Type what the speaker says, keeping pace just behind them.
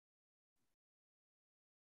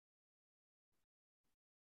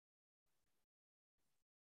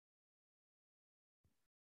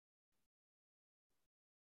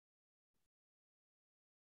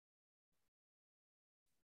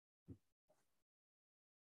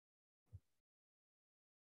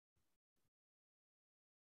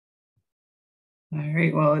All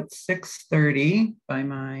right, well, it's 6:30 by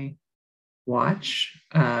my watch.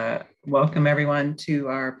 Welcome everyone to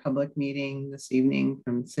our public meeting this evening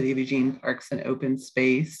from City of Eugene Parks and Open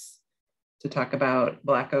Space to talk about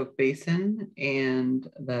Black Oak Basin and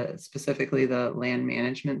specifically the land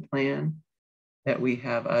management plan that we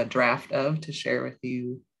have a draft of to share with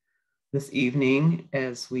you this evening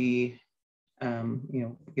as we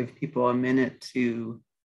give people a minute to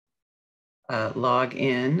log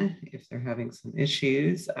in if they're having some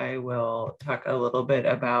issues. I will talk a little bit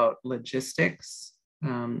about logistics.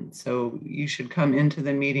 So you should come into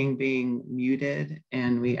the meeting being muted,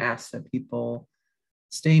 and we ask that people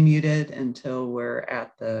stay muted until we're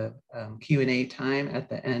at the Q&A time at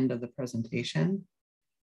the end of the presentation.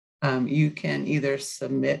 You can either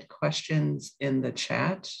submit questions in the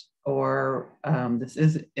chat, or this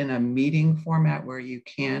is in a meeting format where you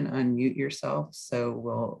can unmute yourself.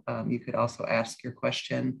 So you could also ask your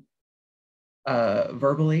question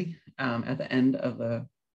verbally at the end of the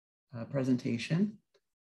presentation.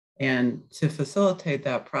 And to facilitate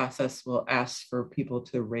that process, we'll ask for people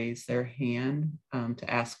to raise their hand to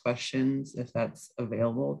ask questions if that's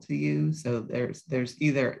available to you. So there's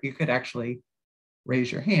either, you could actually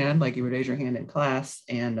raise your hand like you would raise your hand in class,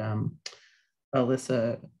 and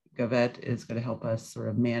Alyssa Gavette is going to help us sort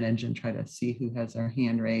of manage and try to see who has their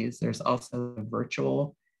hand raised. There's also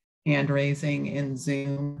virtual hand raising in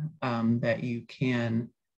Zoom that you can,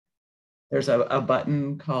 there's a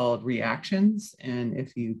button called reactions. And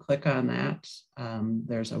if you click on that,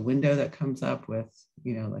 there's a window that comes up with,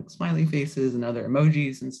 like smiley faces and other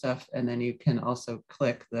emojis and stuff. And then you can also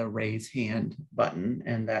click the raise hand button,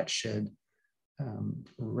 and that should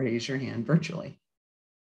raise your hand virtually.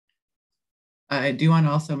 I do want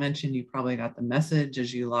to also mention, you probably got the message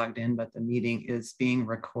as you logged in, but the meeting is being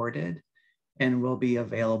recorded and will be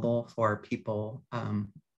available for people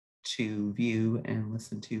to view and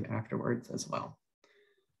listen to afterwards as well.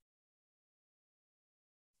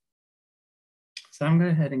 So I'm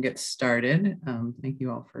going to go ahead and get started. Thank you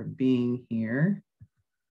all for being here.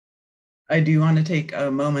 I do want to take a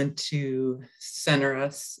moment to center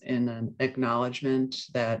us in an acknowledgement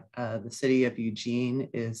that the city of Eugene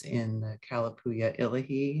is in the Kalapuya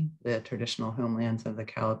Ilahi, the traditional homelands of the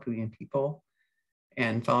Kalapuyan people.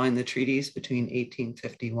 And following the treaties between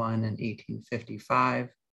 1851 and 1855,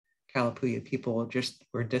 Kalapuya people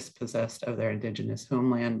were dispossessed of their indigenous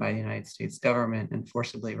homeland by the United States government and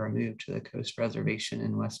forcibly removed to the Coast Reservation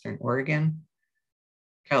in Western Oregon.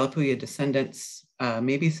 Kalapuya descendants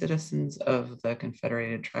may be citizens of the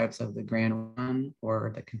Confederated Tribes of the Grand One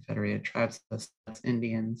or the Confederated Tribes of the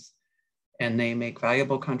Indians, and they make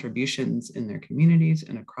valuable contributions in their communities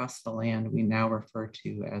and across the land we now refer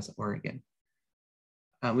to as Oregon.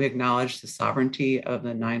 We acknowledge the sovereignty of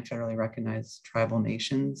the 9 federally recognized tribal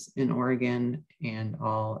nations in Oregon and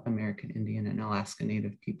all American Indian and Alaska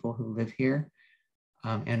Native people who live here,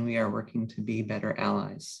 and we are working to be better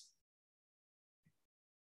allies.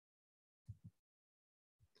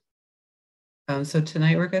 So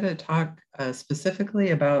tonight we're going to talk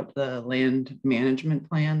specifically about the land management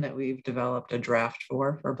plan that we've developed a draft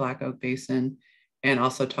for Black Oak Basin, and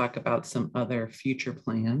also talk about some other future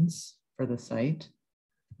plans for the site.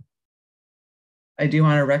 I do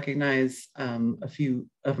want to recognize a few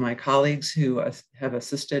of my colleagues who have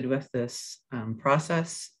assisted with this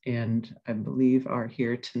process, and I believe are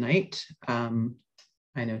here tonight. I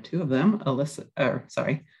know 2 of them,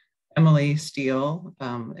 Emily Steele,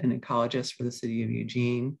 an ecologist for the city of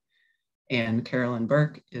Eugene, and Carolyn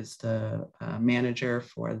Burke is the manager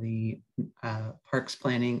for the Parks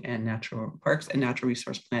and Natural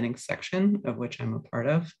Resource Planning section, of which I'm a part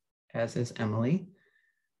of, as is Emily.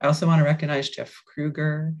 I also want to recognize Jeff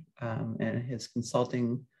Kruger and his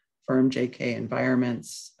consulting firm, JK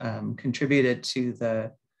Environments, contributed to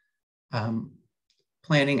the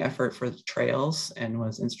planning effort for the trails and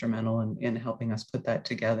was instrumental in helping us put that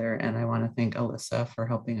together. And I want to thank Alyssa for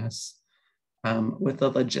helping us with the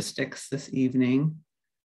logistics this evening.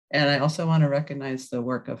 And I also want to recognize the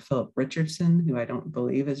work of Philip Richardson, who I don't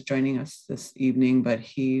believe is joining us this evening, but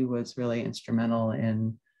he was really instrumental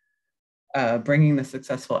in bringing the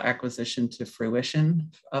successful acquisition to fruition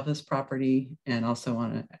of this property. And also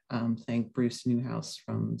want to thank Bruce Newhouse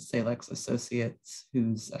from Salex Associates,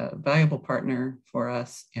 who's a valuable partner for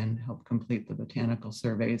us and helped complete the botanical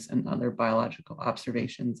surveys and other biological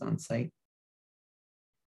observations on site.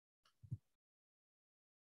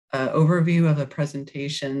 Overview of the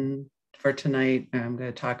presentation for tonight. I'm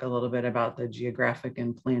going to talk a little bit about the geographic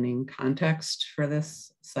and planning context for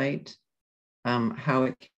this site, how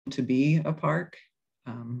it came to be a park,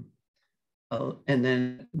 and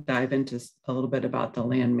then dive into a little bit about the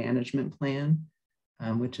land management plan.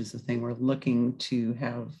 which is the thing we're looking to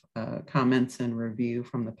have comments and review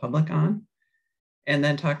from the public on, and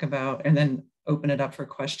then open it up for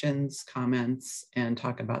questions, comments, and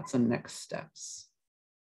talk about some next steps.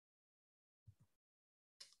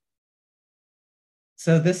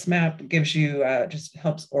 So this map gives you, just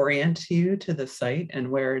helps orient you to the site and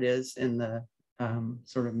where it is in the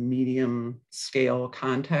sort of medium scale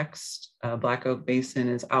context. Black Oak Basin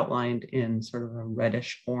is outlined in sort of a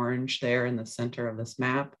reddish orange there in the center of this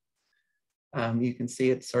map. You can see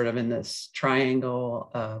it's sort of in this triangle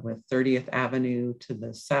with 30th Avenue to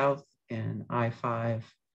the south and I-5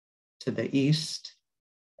 to the east.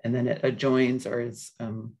 And then it adjoins, it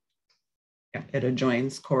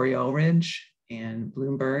adjoins Coryell Ridge and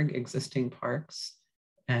Bloomberg existing parks.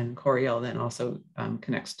 And Coryell then also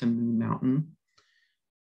connects to Moon Mountain.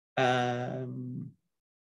 And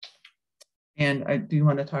I do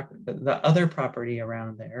want to talk, the other property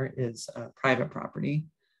around there is private property.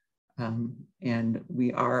 And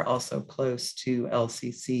we are also close to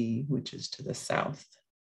LCC, which is to the south.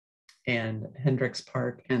 And Hendricks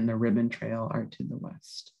Park and the Ribbon Trail are to the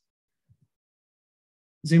west.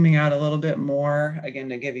 Zooming out a little bit more, again,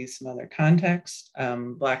 to give you some other context,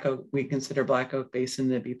 we consider Black Oak Basin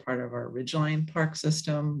to be part of our Ridgeline Park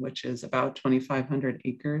system, which is about 2,500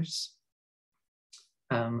 acres.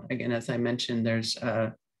 Again, as I mentioned, there's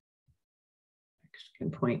I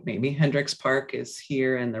can point maybe Hendricks Park is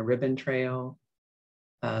here and the Ribbon Trail.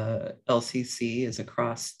 LCC is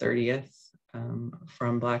across 30th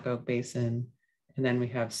from Black Oak Basin. And then we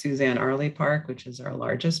have Suzanne Arley Park, which is our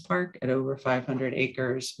largest park at over 500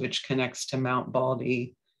 acres, which connects to Mount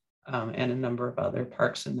Baldy and a number of other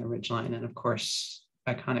parks in the Ridgeline. And of course,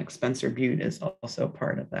 iconic Spencer Butte is also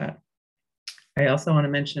part of that. I also want to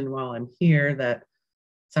mention while I'm here that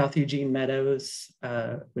South Eugene Meadows,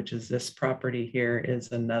 which is this property here,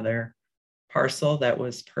 is another parcel that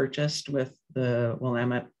was purchased with the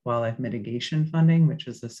Willamette Wildlife Mitigation Funding, which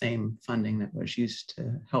is the same funding that was used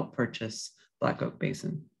to help purchase Black Oak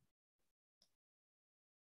Basin.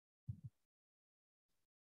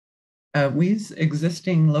 We use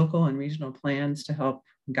existing local and regional plans to help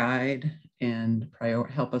guide and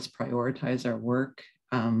help us prioritize our work.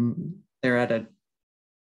 They're at a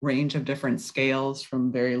range of different scales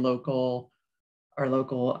from very local, our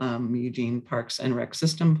local Eugene Parks and Rec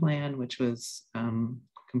System Plan, which was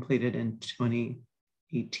completed in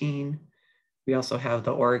 2018. We also have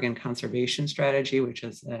the Oregon Conservation Strategy, which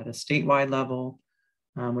is at a statewide level,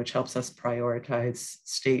 which helps us prioritize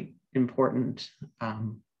state important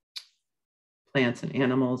plants and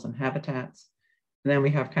animals and habitats. And then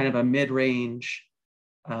we have kind of a mid-range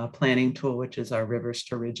planning tool, which is our Rivers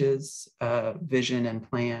to Ridges vision and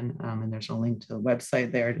plan. And there's a link to the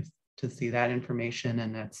website there to see that information.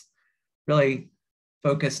 And that's really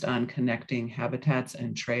focused on connecting habitats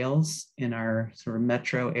and trails in our sort of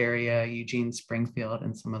metro area, Eugene, Springfield,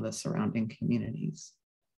 and some of the surrounding communities.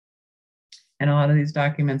 And a lot of these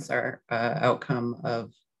documents are outcome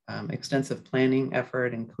of extensive planning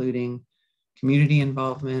effort, including community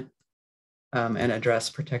involvement, and address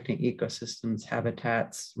protecting ecosystems,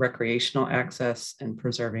 habitats, recreational access, and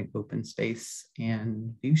preserving open space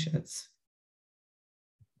and viewsheds.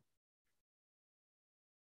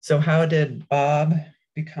 So how did Bob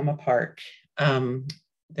become a park?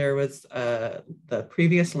 There was the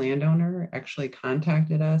previous landowner actually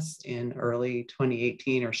contacted us in early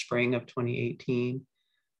 2018 or spring of 2018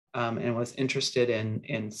 and was interested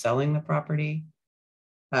in selling the property.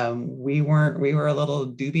 We were a little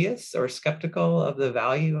dubious or skeptical of the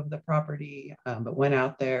value of the property, but went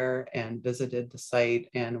out there and visited the site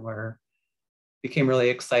and became really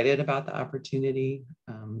excited about the opportunity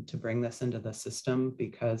to bring this into the system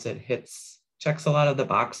because it checks a lot of the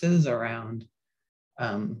boxes around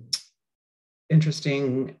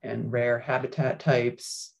interesting and rare habitat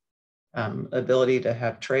types, ability to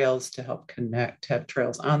have trails to help connect, have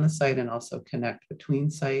trails on the site and also connect between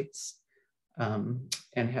sites, and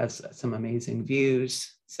has some amazing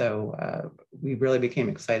views. So we really became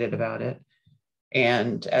excited about it.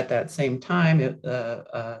 And at that same time,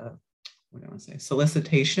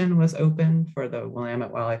 solicitation was open for the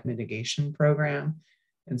Willamette Wildlife Mitigation Program.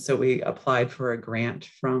 And so we applied for a grant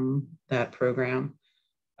from that program.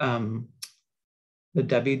 The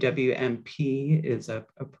WWMP is a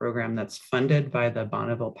program that's funded by the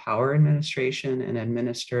Bonneville Power Administration and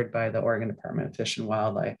administered by the Oregon Department of Fish and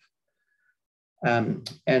Wildlife. And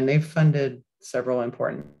they've funded several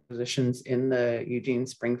important positions in the Eugene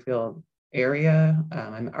Springfield area.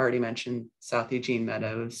 I already mentioned South Eugene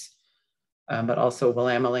Meadows. but also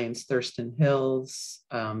Willamette Lane's Thurston Hills,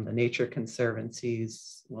 the Nature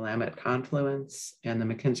Conservancy's Willamette Confluence, and the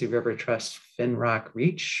Mackenzie River Trust Finrock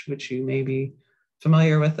Reach, which you may be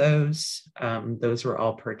familiar with those. Those were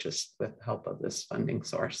all purchased with the help of this funding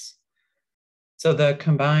source. So the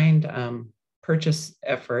combined purchase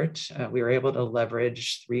effort, we were able to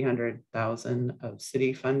leverage $300,000 of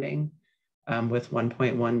city funding with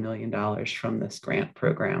 $1.1 million from this grant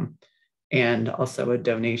program, and also a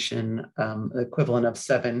donation equivalent of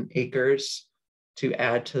 7 acres to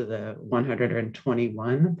add to the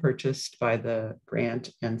 121 purchased by the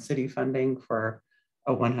grant and city funding for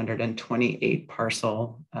a 128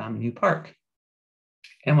 parcel new park.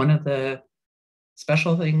 And one of the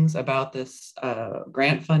special things about this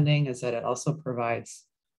grant funding is that it also provides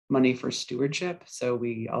money for stewardship. So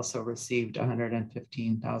we also received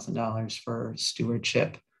 $115,000 for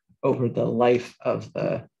stewardship over the life of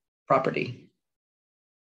the property.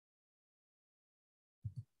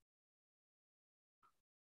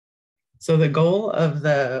 So the goal of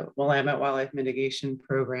the Willamette Wildlife Mitigation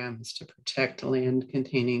Program is to protect land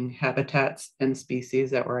containing habitats and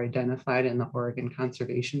species that were identified in the Oregon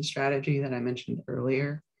Conservation Strategy that I mentioned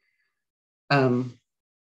earlier.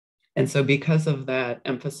 And so because of that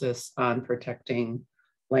emphasis on protecting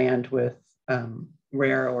land with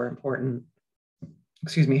rare or important,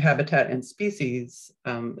 habitat and species,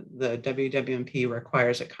 the WWMP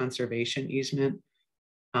requires a conservation easement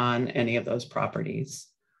on any of those properties.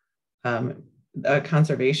 A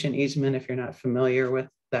conservation easement, if you're not familiar with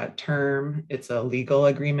that term, it's a legal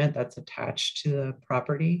agreement that's attached to the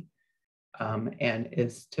property and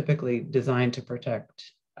is typically designed to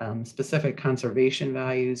protect specific conservation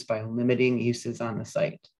values by limiting uses on the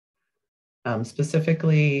site.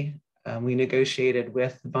 Specifically, we negotiated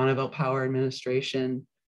with the Bonneville Power Administration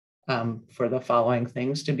for the following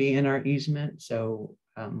things to be in our easement. So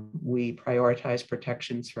we prioritize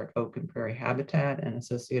protections for oak and prairie habitat and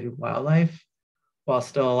associated wildlife, while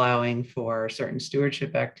still allowing for certain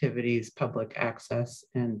stewardship activities, public access,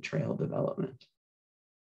 and trail development.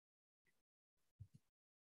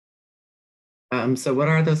 So what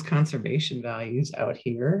are those conservation values out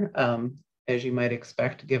here? As you might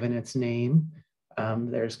expect, given its name,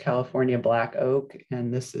 there's California black oak,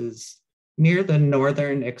 and this is near the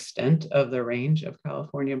northern extent of the range of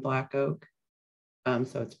California black oak.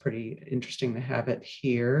 So it's pretty interesting to have it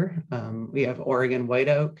here. We have Oregon white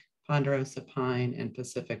oak, ponderosa pine, and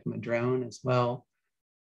Pacific madrone as well.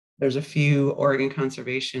 There's a few Oregon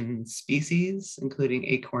conservation species, including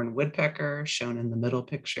acorn woodpecker, shown in the middle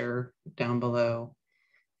picture down below,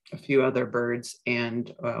 a few other birds,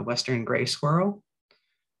 and western gray squirrel.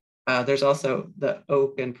 There's also the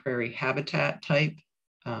oak and prairie habitat type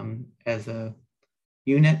as a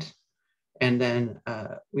unit. And then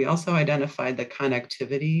we also identified the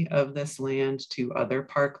connectivity of this land to other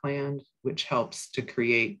parkland, which helps to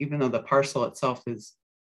create, even though the parcel itself is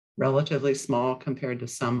relatively small compared to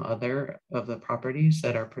some other of the properties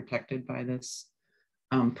that are protected by this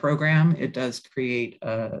program, it does create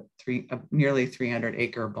a nearly 300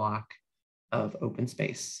 acre block of open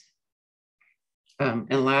space.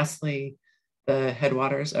 And lastly, the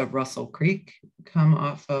headwaters of Russell Creek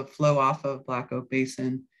flow off of Black Oak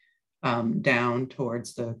Basin down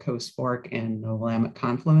towards the Coast Fork and the Willamette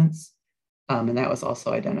Confluence. And that was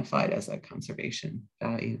also identified as a conservation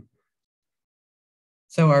value.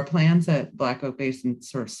 So our plans at Black Oak Basin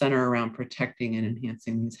sort of center around protecting and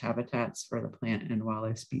enhancing these habitats for the plant and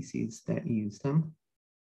wildlife species that use them.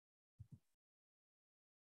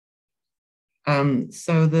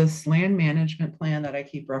 So this land management plan that I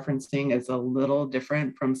keep referencing is a little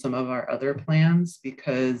different from some of our other plans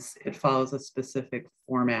because it follows a specific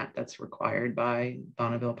format that's required by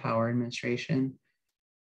Bonneville Power Administration.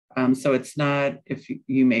 So it's not, if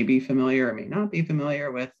you may be familiar or may not be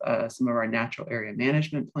familiar with some of our natural area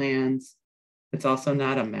management plans, it's also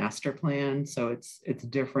not a master plan. So it's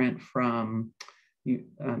different from,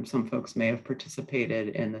 some folks may have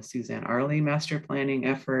participated in the Suzanne Arley master planning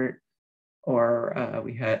effort, or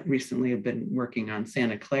we had recently been working on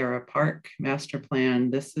Santa Clara Park master plan.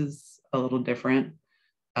 This is a little different.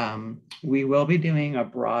 We will be doing a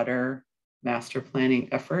broader master planning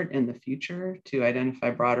effort in the future to identify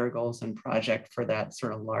broader goals and project for that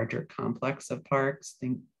sort of larger complex of parks,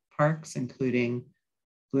 including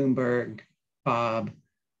Bloomberg, Bob,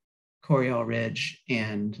 Coryell Ridge,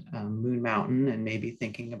 and Moon Mountain, and maybe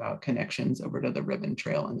thinking about connections over to the Ribbon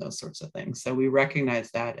Trail and those sorts of things. So we recognize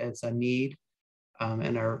that as a need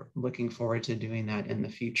and are looking forward to doing that in the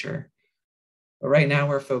future. But right now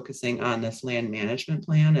we're focusing on this land management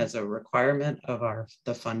plan as a requirement of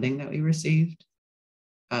the funding that we received.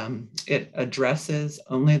 It addresses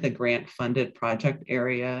only the grant-funded project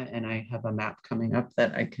area, and I have a map coming up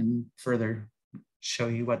that I can further show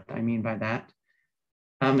you what I mean by that.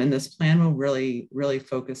 And this plan will really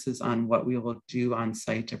focuses on what we will do on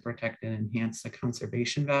site to protect and enhance the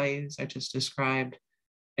conservation values I just described,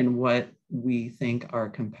 and what we think are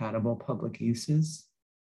compatible public uses.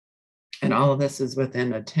 And all of this is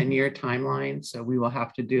within a 10-year timeline, so we will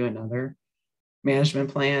have to do another management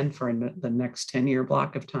plan for the next 10-year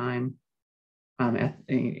block of time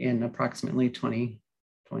in approximately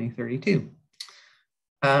 2032.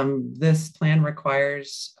 This plan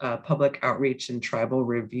requires public outreach and tribal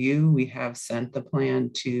review. We have sent the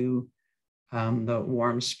plan to the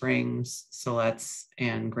Warm Springs, Siletz,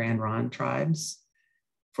 and Grand Ronde tribes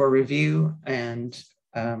for review. And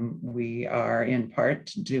we are in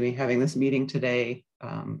part having this meeting today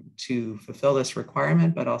to fulfill this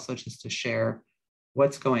requirement, but also just to share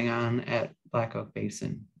what's going on at Black Oak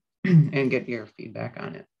Basin and get your feedback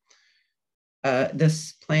on it.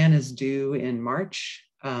 This plan is due in March,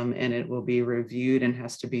 and it will be reviewed and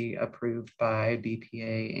has to be approved by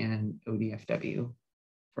BPA and ODFW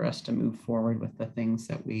for us to move forward with the things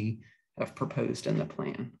that we have proposed in the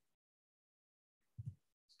plan.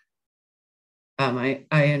 I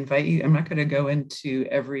invite you, I'm not going to go into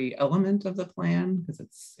every element of the plan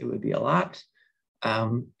because it would be a lot.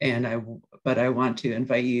 But I want to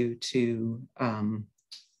invite you to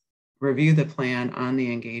review the plan on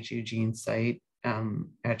the Engage Eugene site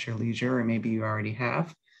at your leisure, or maybe you already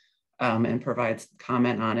have, and provide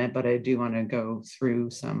comment on it. But I do want to go through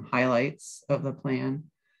some highlights of the plan,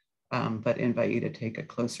 but invite you to take a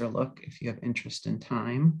closer look if you have interest in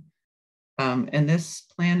time. And this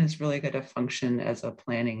plan is really going to function as a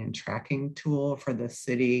planning and tracking tool for the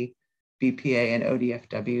city, BPA, and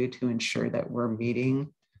ODFW to ensure that we're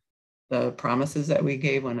meeting the promises that we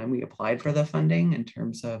gave when we applied for the funding in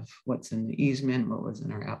terms of what's in the easement, what was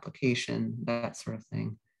in our application, that sort of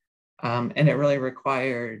thing. And it really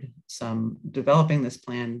required developing this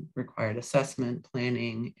plan required assessment,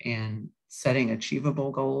 planning, and setting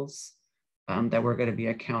achievable goals that we're going to be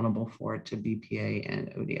accountable for to BPA and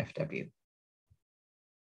ODFW.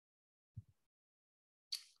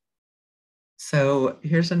 So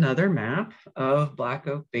here's another map of Black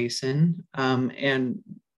Oak Basin. And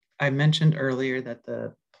I mentioned earlier that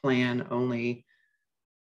the plan only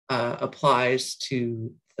applies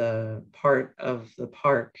to the part of the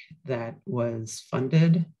park that was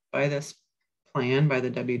funded by this plan by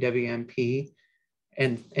the WWMP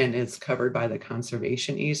and is covered by the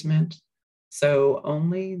conservation easement. So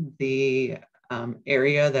only the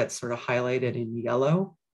area that's sort of highlighted in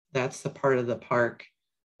yellow, that's the part of the park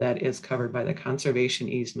that is covered by the conservation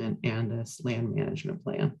easement and this land management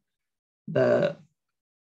plan. The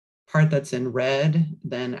part that's in red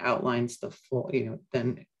then outlines the full,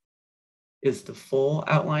 then is the full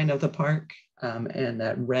outline of the park. And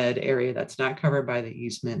that red area that's not covered by the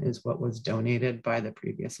easement is what was donated by the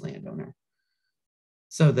previous landowner.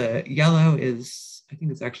 So the yellow is, I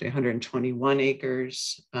think it's actually 121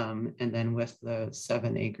 acres. And then with the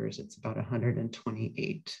 7 acres, it's about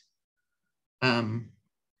 128.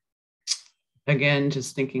 Again,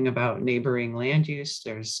 just thinking about neighboring land use,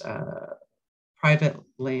 there's private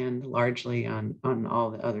land largely on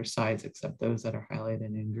all the other sides except those that are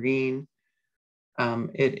highlighted in green.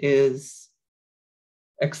 It is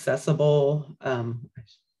accessible,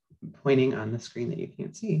 pointing on the screen that you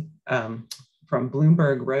can't see, from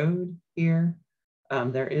Bloomberg Road here.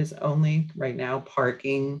 There is only right now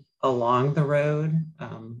parking along the road.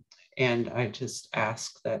 And I just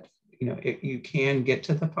ask that, you can get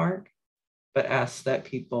to the park, but ask that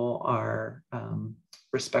people are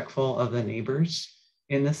respectful of the neighbors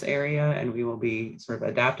in this area. And we will be sort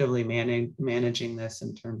of adaptively managing this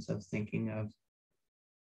in terms of thinking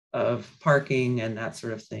of parking and that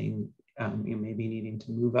sort of thing. You may be needing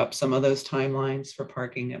to move up some of those timelines for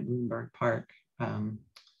parking at Bloomberg Park.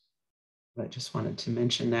 But just wanted to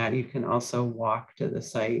mention that. You can also walk to the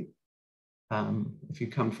site. If you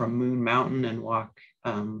come from Moon Mountain and walk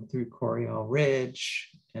through Coryell Ridge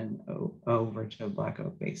and over to Black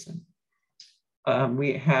Oak Basin.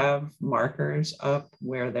 We have markers up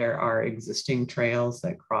where there are existing trails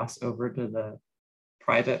that cross over to the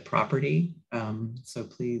private property. So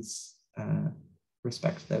please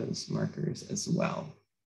respect those markers as well.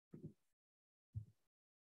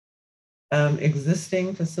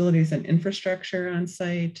 Existing facilities and infrastructure on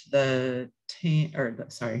site, the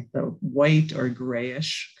white or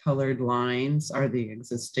grayish colored lines are the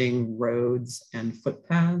existing roads and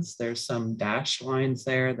footpaths. There's some dashed lines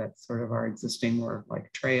there that sort of are existing more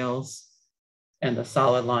like trails. And the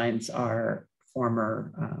solid lines are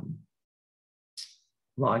former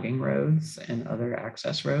logging roads and other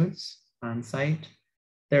access roads on site.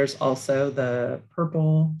 There's also the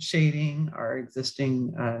purple shading, our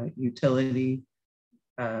existing utility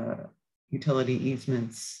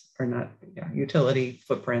easements, or not, utility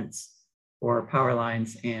footprints for power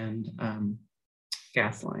lines and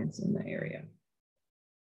gas lines in the area.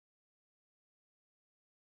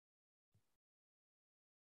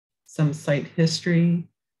 Some site history.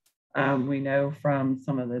 We know from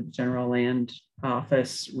some of the General Land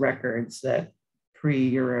Office records that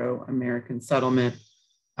pre-Euro-American settlement,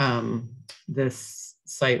 this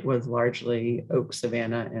site was largely oak,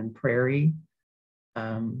 savanna, and prairie.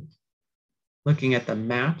 Looking at the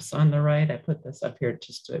maps on the right, I put this up here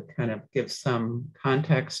just to kind of give some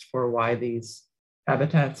context for why these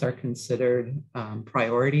habitats are considered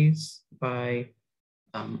priorities by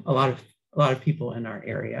a lot of people in our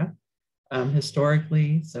area.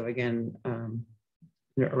 Historically, so again,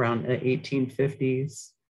 around the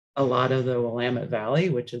 1850s, a lot of the Willamette Valley,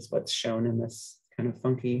 which is what's shown in this kind of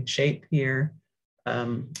funky shape here,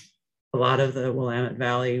 a lot of the Willamette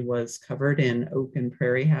Valley was covered in oak and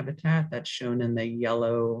prairie habitat. That's shown in the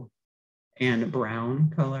yellow and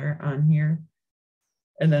brown color on here.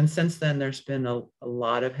 And then since then, there's been a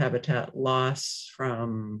lot of habitat loss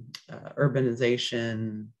from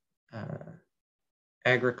urbanization,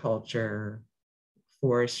 agriculture,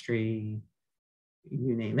 forestry,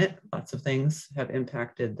 you name it. Lots of things have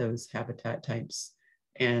impacted those habitat types.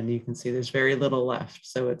 And you can see there's very little left.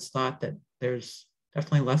 So it's thought that there's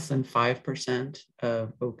definitely less than 5%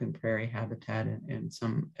 of oak and prairie habitat, and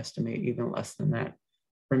some estimate even less than that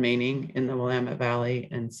remaining in the Willamette Valley.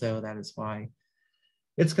 And so that is why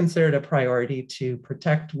it's considered a priority to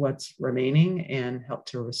protect what's remaining and help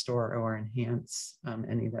to restore or enhance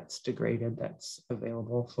any that's degraded that's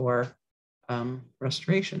available for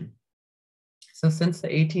restoration. So since the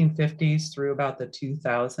 1850s through about the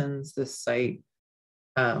 2000s, this site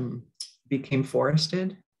became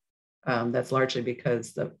forested. That's largely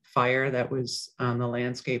because the fire that was on the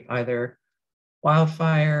landscape, either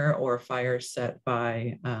wildfire or fire set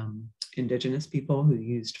by indigenous people who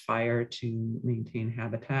used fire to maintain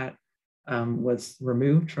habitat, was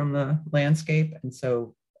removed from the landscape. And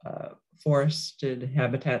so forested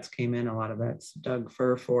habitats came in. A lot of that's Doug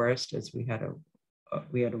fir forest, as we had a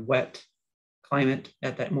wet climate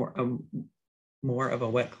at that, more of a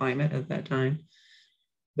wet climate at that time.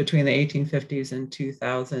 Between the 1850s and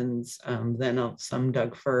 2000s, then some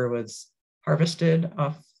Doug fir was harvested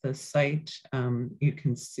off the site. You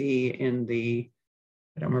can see in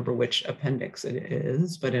I don't remember which appendix it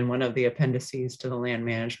is, but in one of the appendices to the land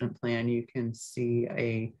management plan, you can see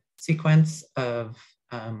a sequence of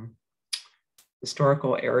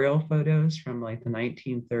historical aerial photos from like the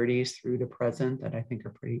 1930s through to present that I think are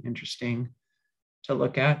pretty interesting to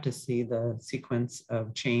look at, to see the sequence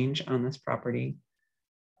of change on this property.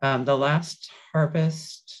 The last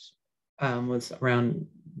harvest was around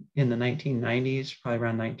in the 1990s, probably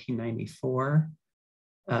around 1994.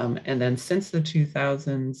 And then since the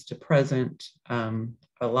 2000s to present,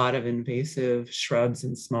 a lot of invasive shrubs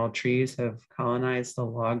and small trees have colonized the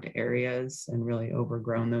logged areas and really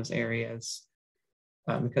overgrown those areas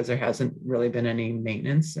because there hasn't really been any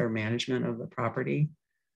maintenance or management of the property.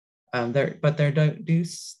 There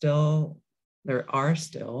are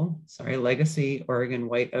still, legacy Oregon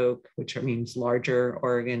white oak, which means larger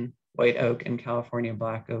Oregon white oak, and California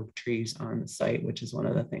black oak trees on the site, which is one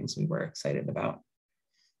of the things we were excited about.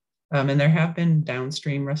 And there have been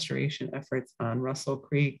downstream restoration efforts on Russell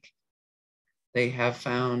Creek. They have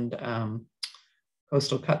found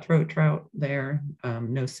coastal cutthroat trout there,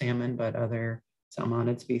 no salmon, but other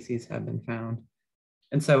salmonid species have been found.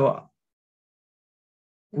 And so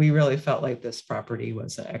we really felt like this property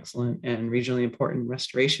was an excellent and regionally important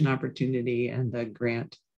restoration opportunity, and the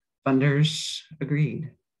grant funders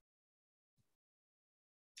agreed.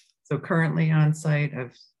 So currently on site,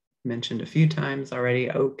 I've mentioned a few times already,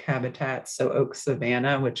 oak habitats. So oak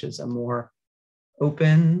savanna, which is a more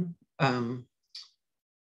open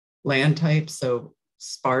land type, so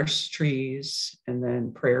sparse trees, and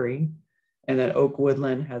then prairie. And then oak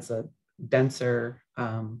woodland has a denser,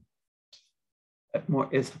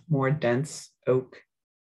 more dense oak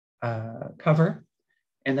cover.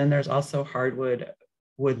 And then there's also hardwood,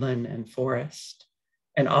 woodland, and forest.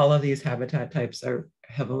 And all of these habitat types are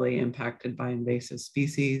heavily impacted by invasive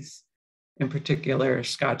species, in particular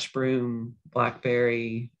Scotch broom,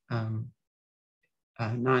 blackberry,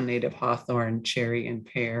 non-native hawthorn, cherry, and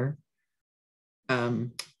pear.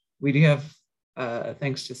 We do have,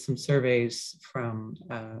 thanks to some surveys from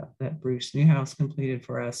that Bruce Newhouse completed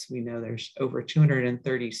for us, we know there's over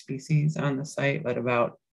 230 species on the site, but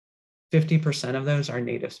about 50% of those are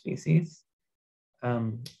native species.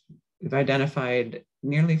 We've identified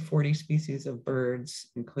nearly 40 species of birds,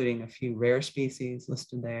 including a few rare species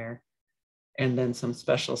listed there, and then some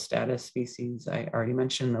special status species. I already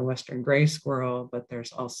mentioned the western gray squirrel, but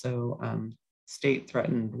there's also state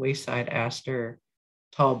threatened wayside aster,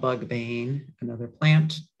 tall bug bane, another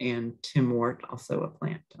plant, and timwort, also a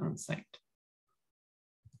plant on site.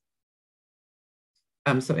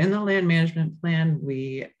 So in the land management plan,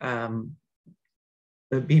 the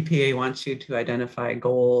BPA wants you to identify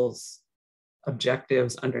goals,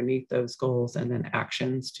 objectives underneath those goals, and then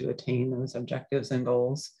actions to attain those objectives and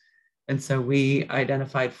goals. And so we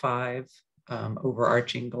identified 5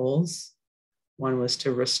 overarching goals. One was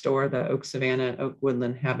to restore the oak savanna and oak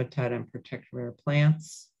woodland habitat and protect rare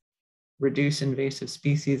plants, reduce invasive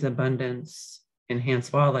species abundance,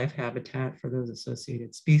 enhance wildlife habitat for those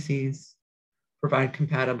associated species, provide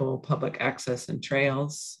compatible public access and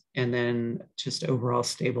trails, and then just overall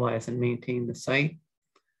stabilize and maintain the site.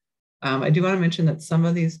 I do want to mention that some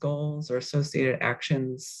of these goals or associated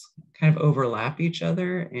actions kind of overlap each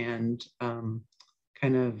other and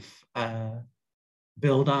kind of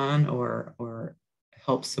build on or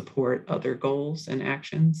help support other goals and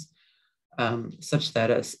actions, such that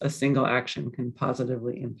a single action can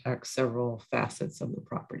positively impact several facets of the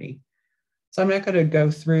property. So I'm not going to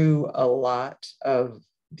go through a lot of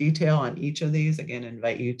detail on each of these. Again,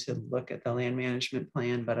 invite you to look at the land management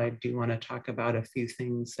plan, but I do want to talk about a few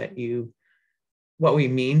things that what we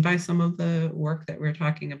mean by some of the work that we're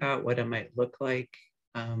talking about, what it might look like,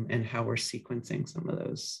 and how we're sequencing some of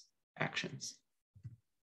those actions.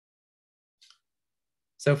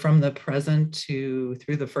 So from the present through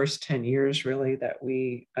the first 10 years, really, that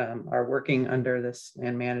we are working under this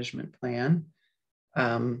land management plan,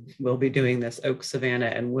 we'll be doing this oak savanna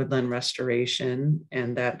and woodland restoration,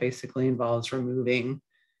 and that basically involves removing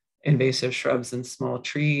invasive shrubs and small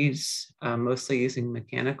trees, mostly using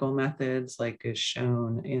mechanical methods like is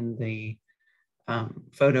shown in the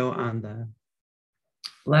photo on the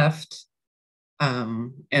left,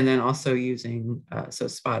 and then also using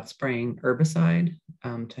spot spraying herbicide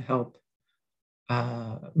to help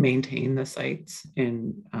maintain the sites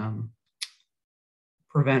and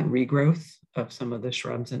prevent regrowth of some of the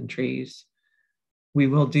shrubs and trees. We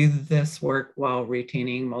will do this work while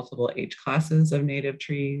retaining multiple age classes of native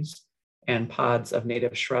trees and pods of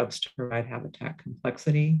native shrubs to provide habitat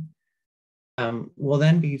complexity. We'll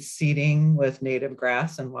then be seeding with native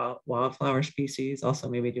grass and wildflower species, also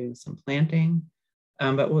maybe doing some planting,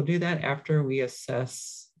 but we'll do that after we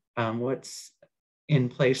assess what's in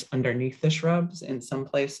place underneath the shrubs in some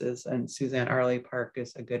places, and Suzanne Arley Park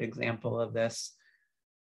is a good example of this.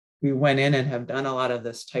 We went in and have done a lot of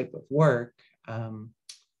this type of work,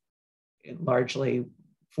 largely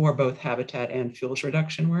for both habitat and fuels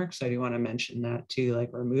reduction work. So I do want to mention that too,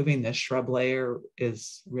 like removing this shrub layer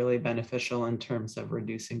is really beneficial in terms of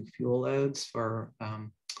reducing fuel loads for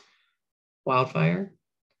wildfire.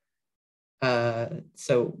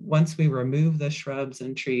 So once we remove the shrubs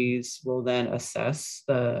and trees, we'll then assess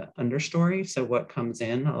the understory. So what comes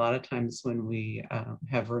in, a lot of times when we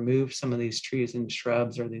have removed some of these trees and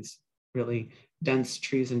shrubs or these really dense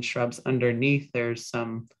trees and shrubs underneath, there's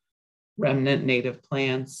some remnant native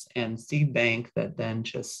plants and seed bank that then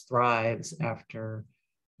just thrives after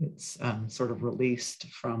it's sort of released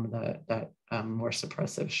from that more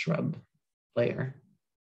suppressive shrub layer.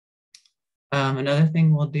 Another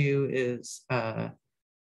thing we'll do is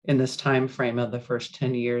in this time frame of the first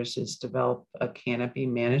 10 years is develop a canopy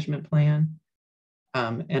management plan.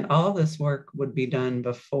 And all of this work would be done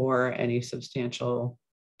before any substantial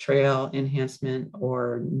trail enhancement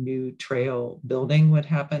or new trail building would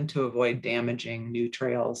happen to avoid damaging new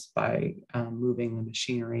trails by moving the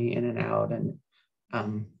machinery in and out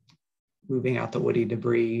and moving out the woody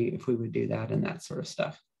debris if we would do that and that sort of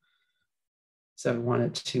stuff. So I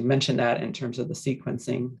wanted to mention that in terms of the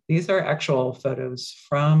sequencing. These are actual photos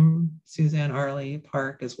from Suzanne Arley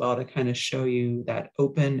Park as well to kind of show you that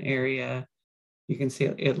open area. You can see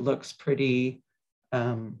it looks pretty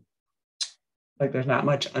like there's not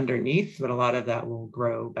much underneath, but a lot of that will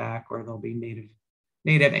grow back, or there'll be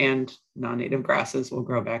native and non-native grasses will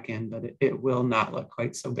grow back in, but it will not look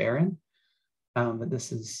quite so barren. But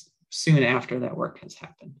this is soon after that work has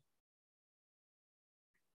happened.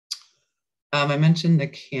 I mentioned the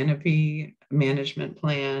canopy management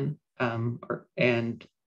plan, and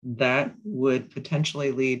that would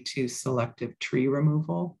potentially lead to selective tree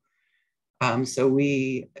removal. So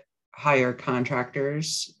we hire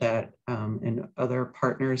contractors that and other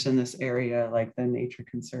partners in this area, like the Nature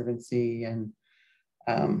Conservancy and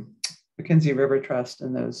Mackenzie River Trust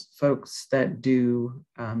and those folks that do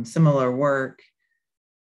similar work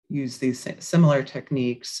use these similar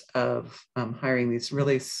techniques of hiring these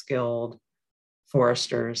really skilled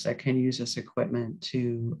foresters that can use this equipment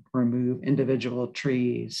to remove individual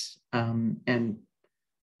trees and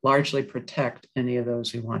largely protect any of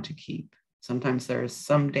those we want to keep. Sometimes there's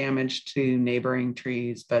some damage to neighboring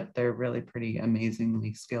trees, but they're really pretty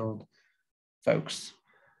amazingly skilled folks.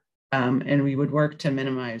 And we would work to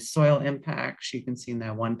minimize soil impacts. You can see in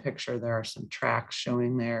that one picture, there are some tracks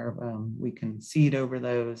showing there. We can seed over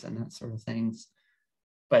those and that sort of things.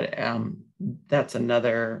 But that's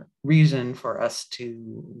another reason for us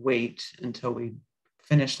to wait until we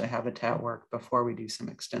finish the habitat work before we do some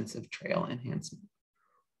extensive trail enhancement.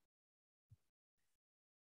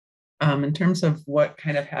 In terms of what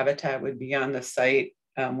kind of habitat would be on the site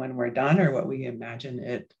when we're done, or what we imagine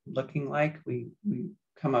it looking like, we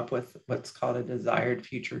come up with what's called a desired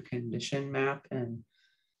future condition map. And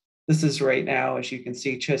this is right now, as you can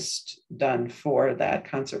see, just done for that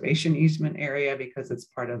conservation easement area because it's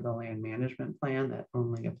part of the land management plan that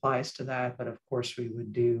only applies to that. But of course, we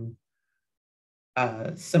would do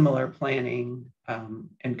similar planning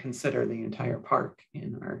and consider the entire park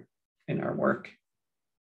in our work.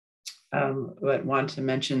 But want to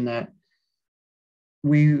mention that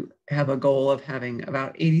we have a goal of having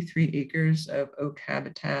about 83 acres of oak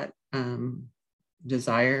habitat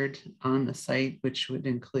desired on the site, which would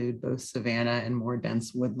include both savanna and more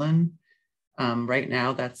dense woodland. Right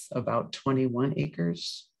now, that's about 21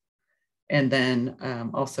 acres. And then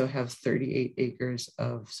also have 38 acres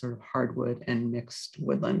of sort of hardwood and mixed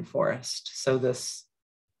woodland forest. So this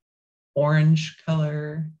orange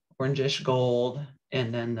color, orangish gold,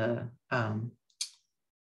 and then the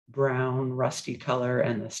brown rusty color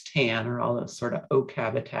and this tan are all those sort of oak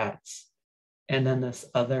habitats. And then this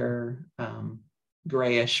other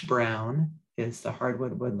grayish brown is the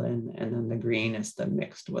hardwood woodland, and then the green is the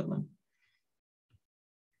mixed woodland.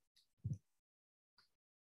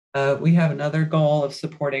 We have another goal of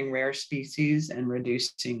supporting rare species and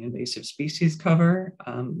reducing invasive species cover.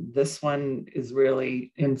 This one is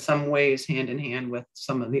really in some ways hand in hand with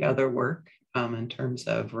some of the other work in terms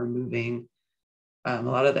of removing a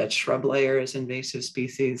lot of that shrub layer is invasive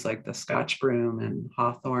species like the Scotch broom and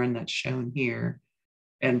hawthorn that's shown here,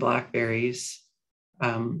 and blackberries.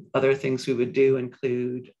 Other things we would do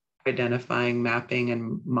include identifying, mapping,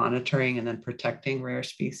 and monitoring, and then protecting rare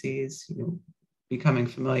species, becoming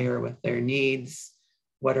familiar with their needs.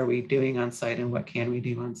 What are we doing on site and what can we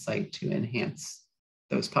do on site to enhance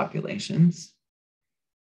those populations?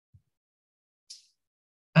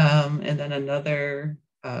 And then another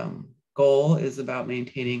goal is about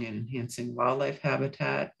maintaining and enhancing wildlife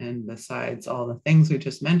habitat. And besides all the things we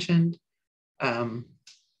just mentioned,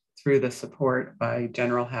 through the support by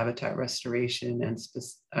general habitat restoration,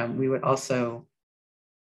 and we would also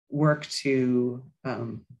work to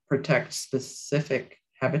protect specific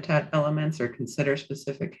habitat elements or consider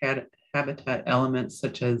specific habitat elements,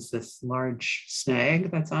 such as this large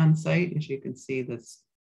snag that's on site. As you can see, this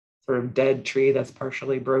sort of dead tree that's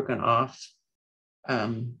partially broken off.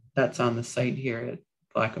 That's on the site here at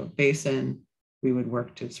Black Oak Basin. We would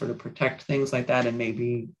work to sort of protect things like that and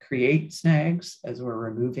maybe create snags as we're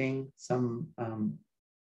removing some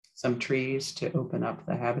trees to open up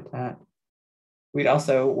the habitat. We'd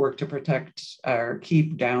also work to protect or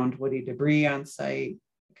keep downed woody debris on site,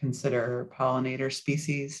 consider pollinator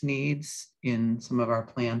species needs in some of our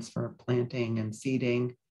plans for planting and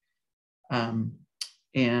seeding.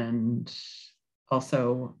 And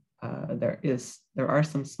also there are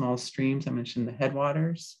some small streams. I mentioned the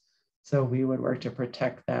headwaters. So we would work to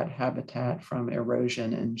protect that habitat from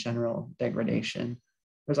erosion and general degradation.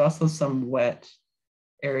 There's also some wet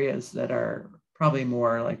areas that are probably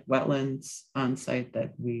more like wetlands on site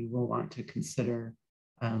that we will want to consider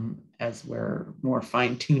as we're more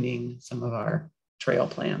fine-tuning some of our trail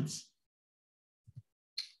plans.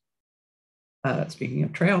 Speaking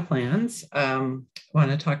of trail plans, I want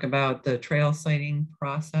to talk about the trail siting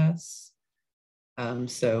process.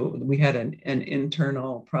 So we had an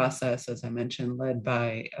internal process, as I mentioned, led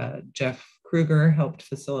by Jeff Kruger, helped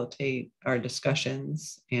facilitate our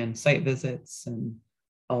discussions and site visits and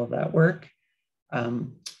all of that work.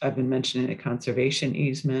 I've been mentioning a conservation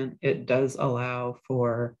easement. It does allow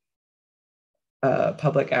for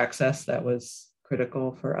public access. That was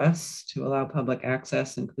critical for us to allow public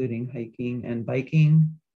access, including hiking and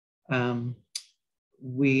biking.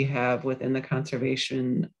 We have within the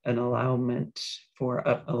conservation an allowance for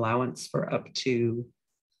up to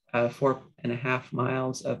 4.5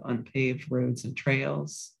 miles of unpaved roads and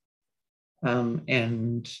trails.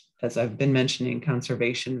 And as I've been mentioning,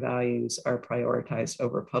 conservation values are prioritized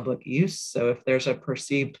over public use. So if there's a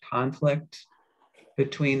perceived conflict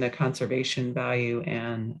between the conservation value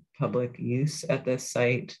and public use at this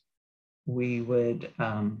site, we would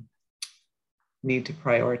need to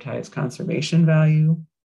prioritize conservation value.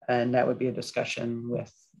 And that would be a discussion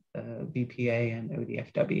with BPA and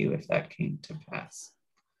ODFW if that came to pass.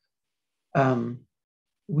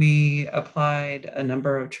 We applied a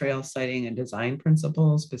number of trail siting and design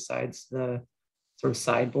principles besides the sort of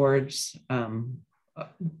sideboards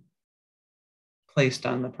placed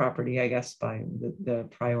on the property, I guess, by the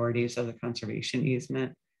priorities of the conservation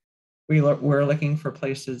easement. We're looking for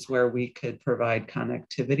places where we could provide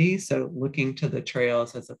connectivity. So looking to the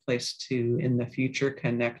trails as a place to, in the future,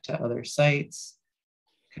 connect to other sites,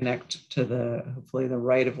 connect to hopefully the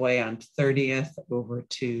right of way on 30th over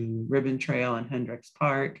to Ribbon Trail and Hendricks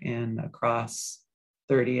Park and across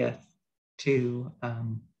 30th to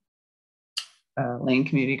Lane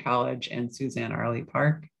Community College and Suzanne Arley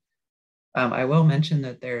Park. I will mention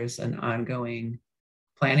that there's an ongoing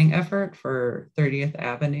planning effort for 30th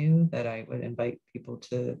Avenue that I would invite people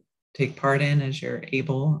to take part in as you're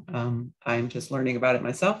able. I'm just learning about it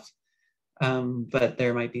myself, but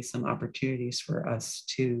there might be some opportunities for us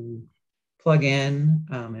to plug in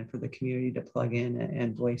and for the community to plug in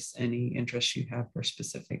and voice any interest you have for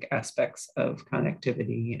specific aspects of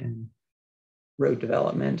connectivity and road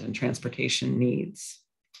development and transportation needs.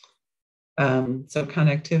 So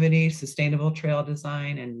connectivity, sustainable trail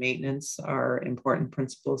design, and maintenance are important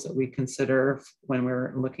principles that we consider when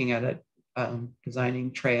we're looking at it,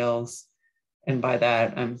 designing trails. And by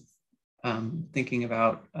that, I'm thinking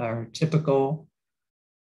about our typical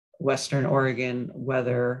Western Oregon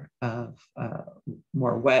weather of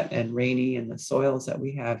more wet and rainy in the soils that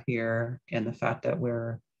we have here, and the fact that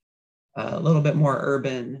we're a little bit more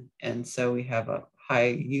urban. And so we have a high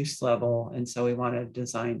use level. And so we want to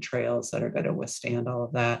design trails that are going to withstand all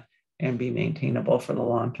of that and be maintainable for the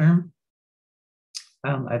long term.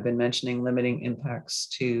 I've been mentioning limiting impacts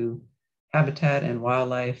to habitat and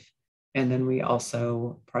wildlife. And then we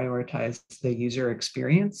also prioritize the user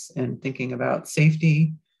experience and thinking about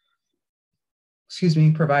safety,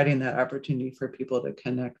 providing that opportunity for people to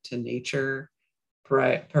connect to nature,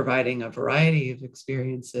 providing a variety of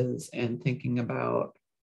experiences, and thinking about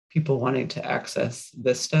people wanting to access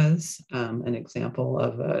vistas. An example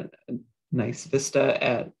of a nice vista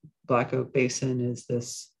at Black Oak Basin is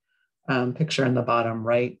this picture in the bottom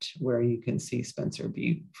right where you can see Spencer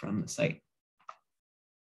Butte from the site.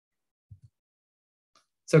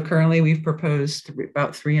 So currently we've proposed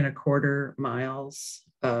about 3¼ miles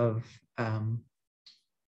of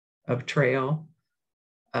trail.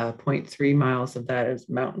 0.3 miles of that is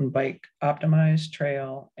mountain bike optimized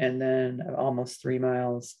trail, and then almost 3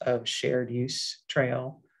 miles of shared use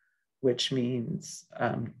trail, which means,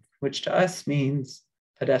 which to us means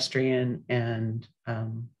pedestrian and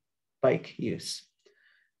bike use.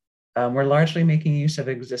 We're largely making use of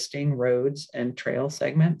existing roads and trail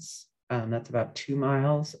segments. That's about 2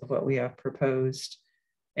 miles of what we have proposed.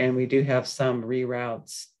 And we do have some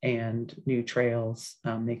reroutes and new trails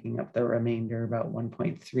making up the remainder, about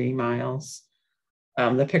 1.3 miles.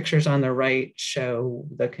 The pictures on the right show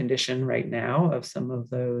the condition right now of some of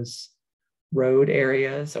those road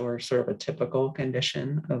areas, or sort of a typical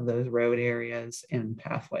condition of those road areas and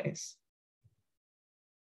pathways.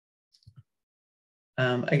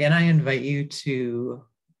 Again, I invite you to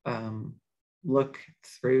look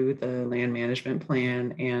through the land management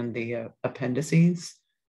plan and the appendices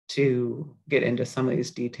to get into some of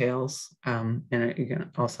these details. And you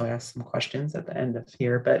can also ask some questions at the end of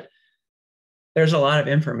here, but there's a lot of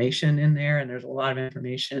information in there, and there's a lot of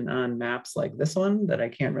information on maps like this one that I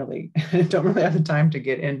can't really, don't really have the time to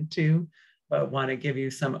get into, but want to give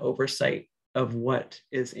you some oversight of what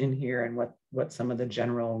is in here and what some of the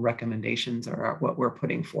general recommendations are, what we're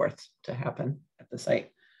putting forth to happen at the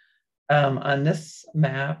site. On this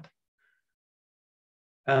map,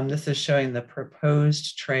 this is showing the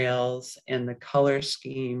proposed trails, and the color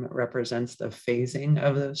scheme represents the phasing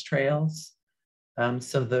of those trails.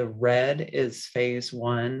 So the red is phase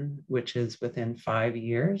 1, which is within 5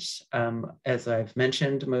 years. As I've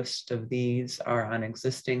mentioned, most of these are on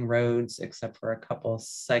existing roads, except for a couple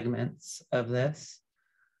segments of this.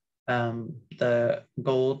 The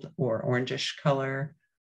gold or orangish color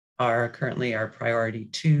are currently our priority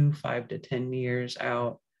 2, 5 to 10 years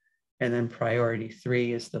out. And then priority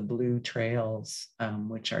 3 is the blue trails,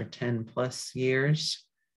 which are 10 plus years.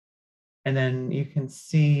 And then you can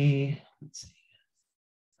see, let's see,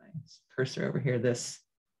 nice cursor over here, this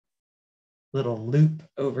little loop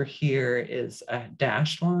over here is a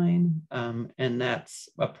dashed line, and that's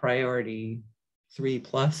a priority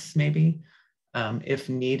 3+ maybe, if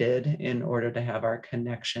needed in order to have our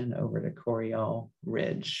connection over to Coriol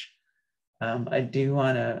Ridge. I do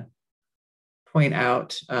want to point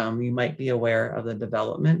out, you might be aware of the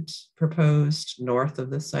development proposed north of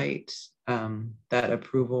the site. That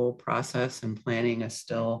approval process and planning is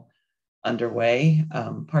still underway.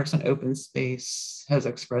 Parks and Open Space has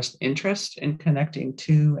expressed interest in connecting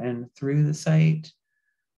to and through the site.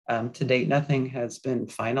 To date, nothing has been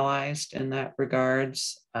finalized in that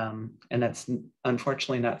regards, and that's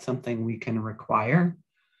unfortunately not something we can require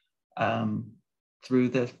through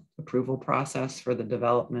the approval process for the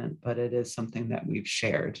development, but it is something that we've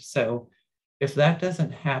shared. So if that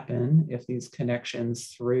doesn't happen, if these connections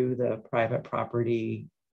through the private property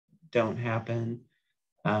don't happen,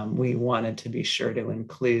 we wanted to be sure to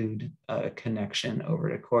include a connection over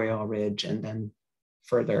to Coriol Ridge and then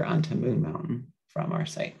further onto Moon Mountain from our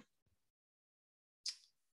site.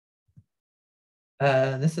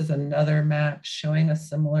 This is another map showing a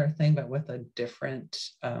similar thing, but with a different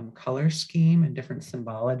color scheme and different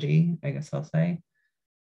symbology, I guess I'll say.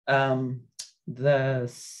 The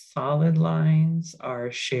solid lines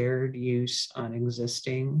are shared use on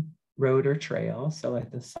existing road or trail. So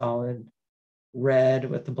like the solid red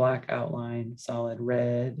with the black outline, solid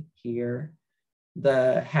red here.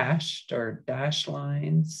 The hashed or dashed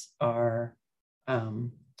lines are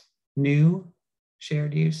new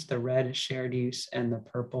shared use. The red is shared use and the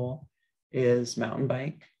purple is mountain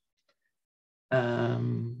bike.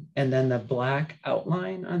 And then the black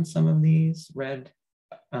outline on some of these red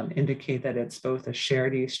indicate that it's both a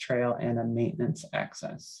shared use trail and a maintenance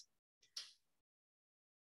access.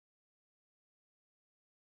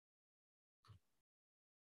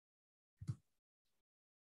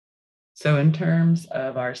 So in terms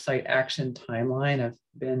of our site action timeline, I've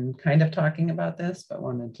been kind of talking about this, but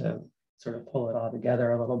wanted to sort of pull it all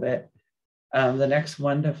together a little bit. The next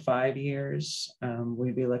 1 to 5 years,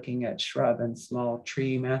 we'd be looking at shrub and small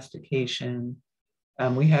tree mastication.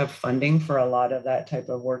 We have funding for a lot of that type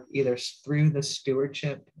of work, either through the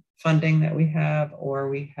stewardship funding that we have, or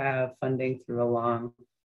we have funding through a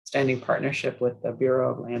long-standing partnership with the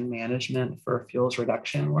Bureau of Land Management for fuels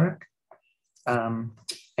reduction work.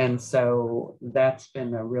 And so that's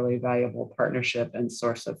been a really valuable partnership and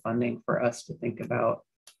source of funding for us to think about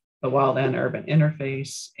the wildland urban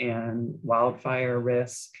interface and wildfire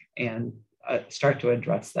risk and start to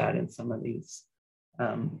address that in some of these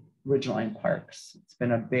ridgeline parks. It's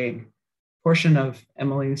been a big portion of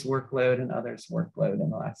Emily's workload and others' workload in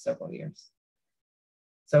the last several years.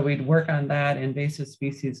 So we'd work on that, invasive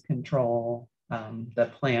species control, the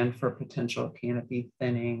plan for potential canopy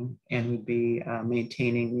thinning, and we'd be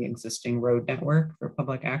maintaining the existing road network for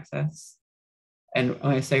public access. And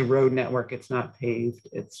when I say road network, it's not paved,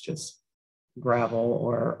 it's just gravel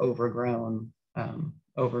or overgrown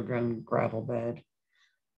gravel bed.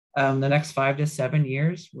 The next 5 to 7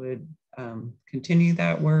 years would continue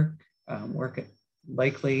that work,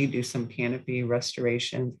 likely do some canopy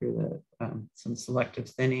restoration through some selective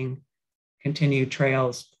thinning, continue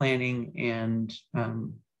trails planning and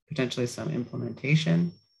potentially some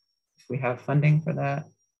implementation if we have funding for that,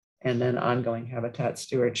 and then ongoing habitat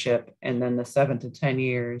stewardship. And then the 7 to 10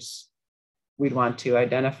 years, we'd want to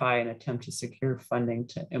identify and attempt to secure funding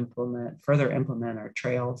to further implement our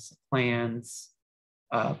trails plans,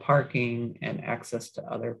 parking and access to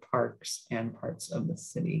other parks and parts of the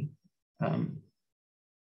city.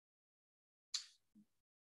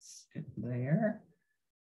 There.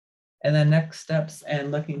 And then next steps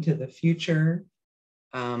and looking to the future,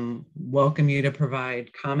 welcome you to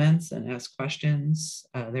provide comments and ask questions.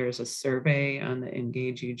 There's a survey on the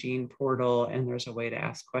Engage Eugene portal, and there's a way to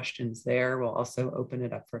ask questions there. We'll also open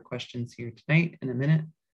it up for questions here tonight in a minute.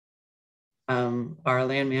 Our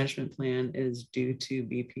land management plan is due to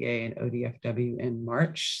BPA and ODFW in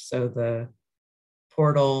March. So the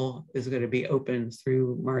portal is going to be open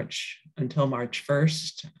through March until March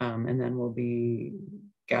 1st. And then we'll be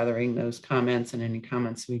gathering those comments and any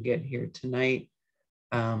comments we get here tonight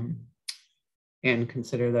and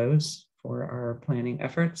consider those for our planning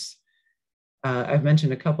efforts. I've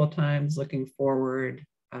mentioned a couple of times looking forward,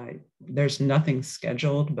 there's nothing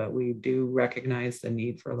scheduled, but we do recognize the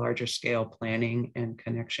need for larger scale planning and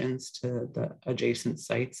connections to the adjacent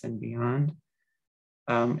sites and beyond.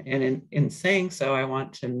 And in saying so, I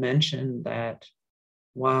want to mention that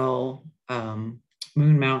while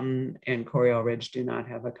Moon Mountain and Coriol Ridge do not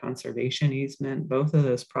have a conservation easement, both of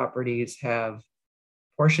those properties have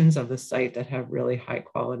portions of the site that have really high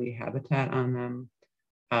quality habitat on them.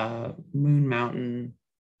 Moon Mountain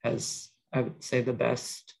has I would say, the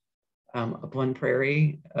best upland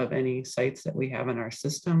prairie of any sites that we have in our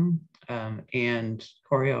system. And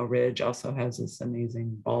Coryell Ridge also has this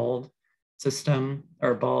amazing bald system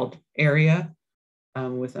or bald area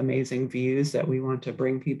with amazing views that we want to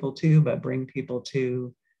bring people to, but bring people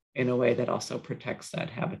to in a way that also protects that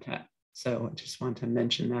habitat. So I just want to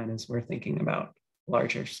mention that as we're thinking about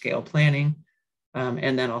larger scale planning.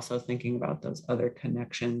 And then also thinking about those other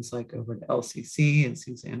connections like over to LCC and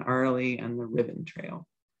Suzanne Arley and the Ribbon Trail.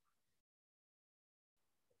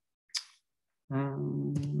 I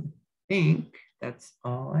think that's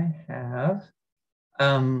all I have.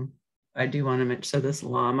 I do want to mention, so this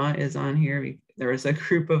llama is on here. There was a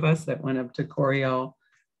group of us that went up to Coryell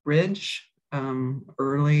Ridge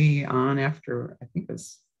early on after, I think it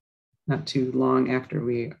was not too long after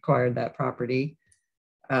we acquired that property.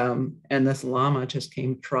 And this llama just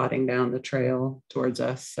came trotting down the trail towards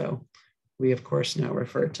us. So we, of course, now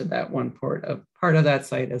refer to that one part of that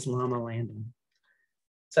site as Llama Landing.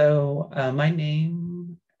 So my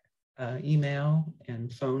name, email,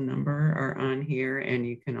 and phone number are on here, and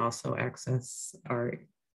you can also access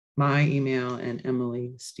my email and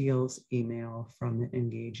Emily Steele's email from the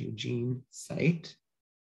Engage Eugene site.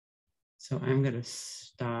 So I'm going to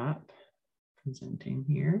stop presenting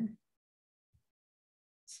here.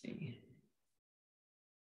 Let's see.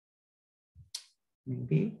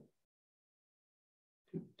 Maybe.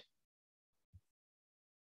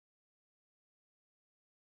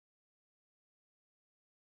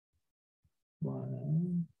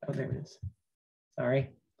 One. Oh, there it is.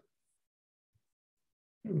 Sorry.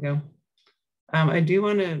 Here we go. I do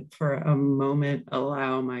want to, for a moment,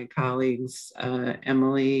 allow my colleagues,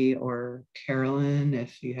 Emily or Carolyn,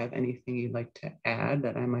 if you have anything you'd like to add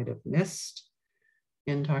that I might have missed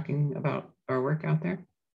in talking about our work out there.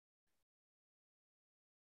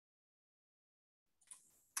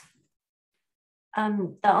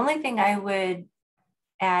 The only thing I would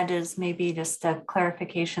add is maybe just a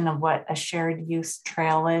clarification of what a shared use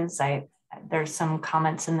trail is. There's some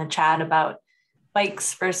comments in the chat about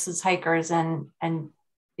bikes versus hikers, and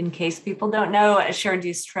in case people don't know, a shared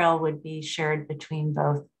use trail would be shared between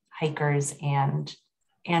both hikers and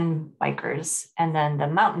bikers. And then the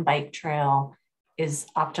mountain bike trail is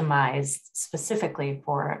optimized specifically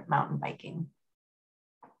for mountain biking,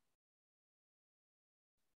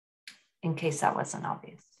 in case that wasn't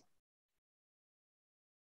obvious.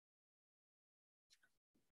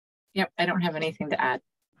 Yep, I don't have anything to add.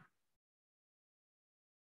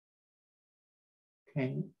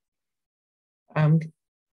 Okay.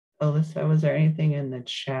 Alyssa, was there anything in the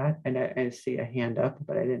chat? And I see a hand up,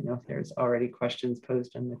 but I didn't know if there's already questions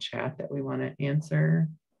posed in the chat that we want to answer.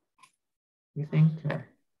 You think? Or?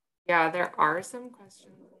 Yeah, there are some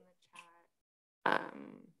questions in the chat.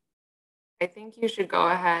 I think you should go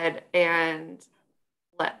ahead and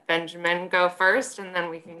let Benjamin go first, and then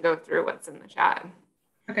we can go through what's in the chat.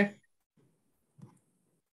 Okay.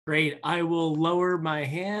 Great. I will lower my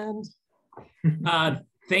hand.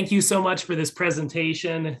 Thank you so much for this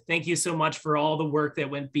presentation. Thank you so much for all the work that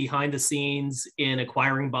went behind the scenes in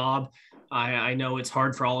acquiring Bob. I know it's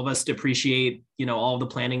hard for all of us to appreciate, all the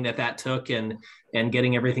planning that took and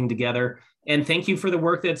getting everything together. And thank you for the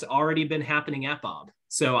work that's already been happening at Bob.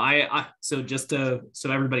 So so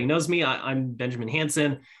everybody knows me, I'm Benjamin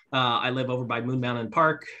Hansen. I live over by Moon Mountain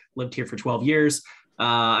Park, lived here for 12 years.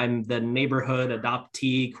 I'm the neighborhood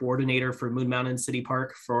adoptee coordinator for Moon Mountain City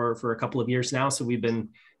Park for a couple of years now. So we've been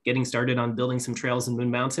getting started on building some trails in Moon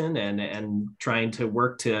Mountain and trying to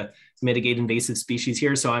work to mitigate invasive species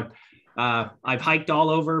here. So I've hiked all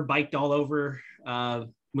over, biked all over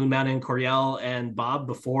Moon Mountain, Coryell, and Bob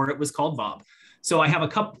before it was called Bob. So I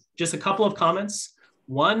have just a couple of comments.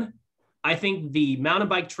 One, I think the mountain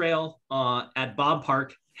bike trail at Bob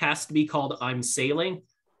Park has to be called I'm Sailing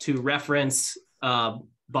to reference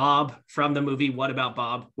Bob from the movie What About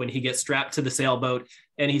Bob, when he gets strapped to the sailboat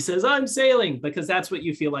and he says, I'm sailing, because that's what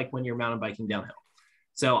you feel like when you're mountain biking downhill.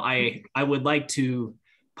 So I would like to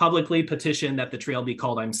publicly petition that the trail be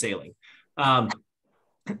called I'm Sailing.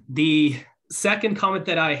 The second comment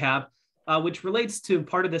that I have, which relates to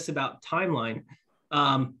part of this about timeline,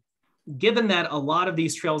 given that a lot of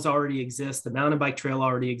these trails already exist, the mountain bike trail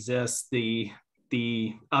already exists, the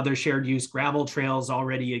other shared use gravel trails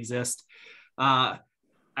already exist.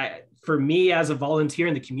 For me as a volunteer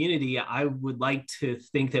in the community, I would like to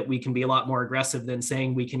think that we can be a lot more aggressive than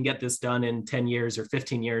saying we can get this done in 10 years or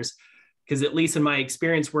 15 years. Because at least in my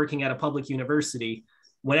experience working at a public university,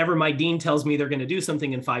 whenever my dean tells me they're going to do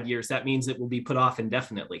something in 5 years, that means it will be put off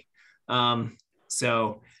indefinitely.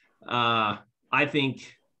 So I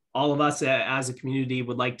think all of us as a community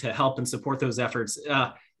would like to help and support those efforts.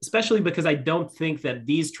 especially because I don't think that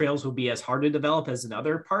these trails will be as hard to develop as in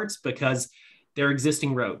other parts because they're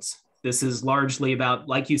existing roads. This is largely about,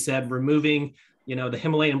 like you said, removing, the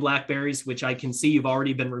Himalayan blackberries, which I can see you've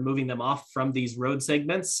already been removing them off from these road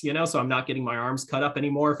segments, so I'm not getting my arms cut up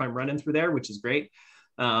anymore if I'm running through there, which is great.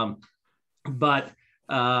 But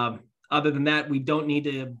other than that, we don't need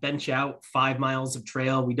to bench out 5 miles of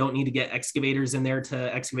trail. We don't need to get excavators in there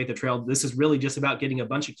to excavate the trail. This is really just about getting a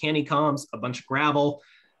bunch of candy combs, a bunch of gravel,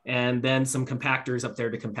 and then some compactors up there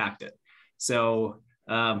to compact it. So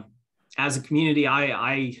as a community,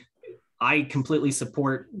 I completely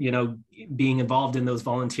support, being involved in those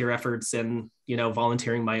volunteer efforts and,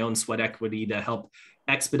 volunteering my own sweat equity to help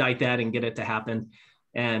expedite that and get it to happen.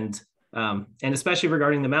 And especially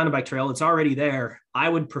regarding the mountain bike trail, it's already there. I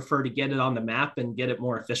would prefer to get it on the map and get it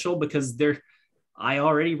more official because I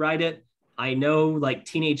already ride it. I know like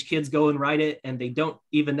teenage kids go and ride it and they don't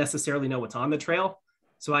even necessarily know what's on the trail.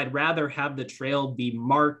 So I'd rather have the trail be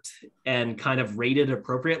marked and kind of rated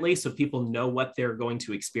appropriately so people know what they're going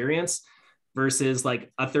to experience versus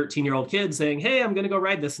like a 13-year-old kid saying, hey, I'm going to go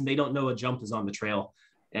ride this. And they don't know a jump is on the trail.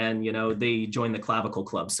 And, they join the clavicle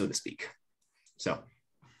club, so to speak. So.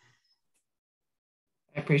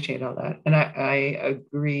 I appreciate all that. And I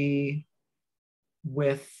agree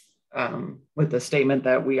with the statement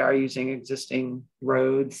that we are using existing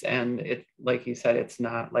roads, and it, like you said, it's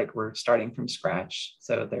not like we're starting from scratch.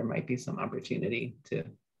 So there might be some opportunity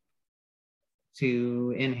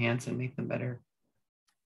to enhance and make them better.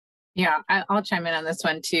 Yeah, I'll chime in on this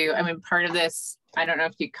one too. I mean, part of this, I don't know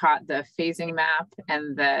if you caught the phasing map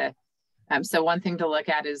and the, so one thing to look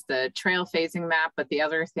at is the trail phasing map, but the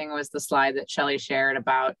other thing was the slide that Shelley shared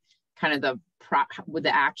about kind of with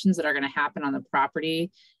the actions that are going to happen on the property.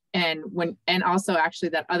 And also actually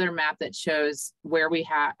that other map that shows where we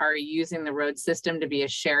are using the road system to be a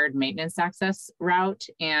shared maintenance access route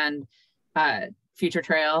and future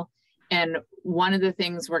trail. And one of the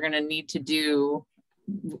things we're going to need to do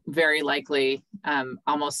very likely,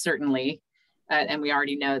 almost certainly, and we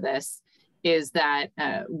already know this, is that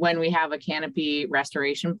when we have a canopy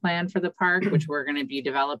restoration plan for the park, which we're going to be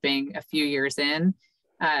developing a few years in,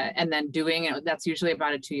 and then doing it, that's usually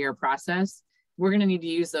about a 2-year process. We're going to need to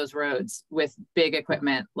use those roads with big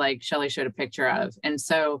equipment like Shelley showed a picture of. And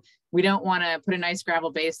so we don't want to put a nice gravel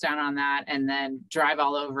base down on that and then drive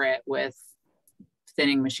all over it with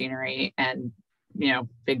thinning machinery and,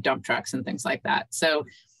 big dump trucks and things like that. So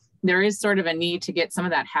there is sort of a need to get some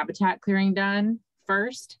of that habitat clearing done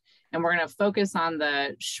first. And we're going to focus on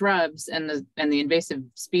the shrubs and the invasive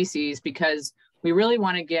species because we really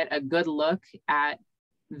want to get a good look at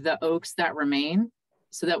the oaks that remain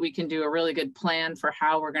so that we can do a really good plan for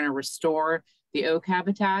how we're going to restore the oak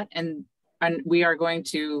habitat. And we are going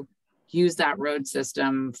to use that road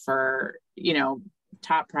system for,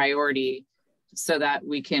 top priority so that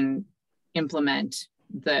we can implement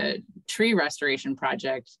the tree restoration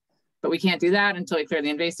project. But we can't do that until we clear the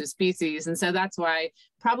invasive species. And so that's why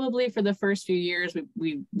probably for the first few years,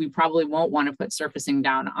 we probably won't want to put surfacing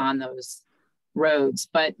down on those roads.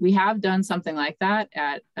 But we have done something like that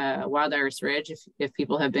at Wild Iris Ridge, if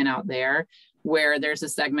people have been out there, where there's a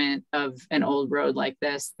segment of an old road like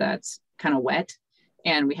this that's kind of wet.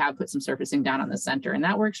 And we have put some surfacing down on the center. And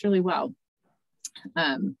that works really well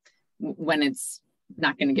when it's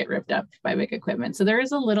not going to get ripped up by big equipment. So there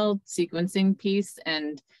is a little sequencing piece,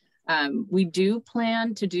 and we do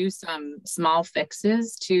plan to do some small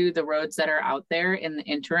fixes to the roads that are out there in the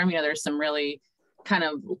interim. There's some really kind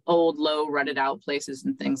of old, low, rutted out places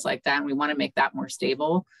and things like that. And we want to make that more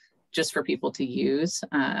stable just for people to use.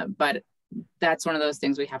 But that's one of those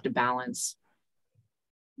things we have to balance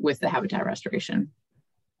with the habitat restoration.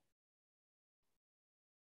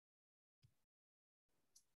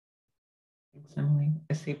 Thanks, Emily.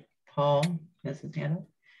 I see Paul has his hand up.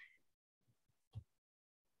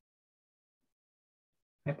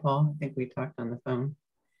 Hi, Paul. I think we talked on the phone.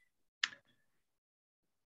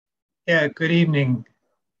 Yeah, good evening.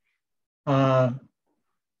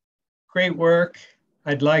 Great work.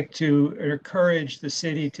 I'd like to encourage the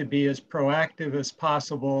city to be as proactive as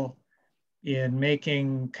possible in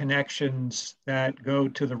making connections that go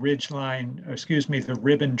to the the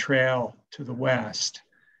Ribbon Trail to the west.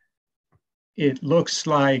 It looks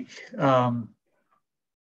like a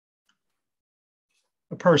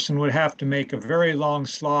person would have to make a very long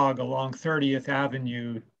slog along 30th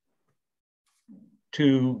Avenue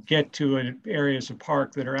to get to areas of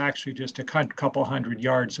park that are actually just a couple hundred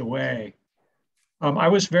yards away. I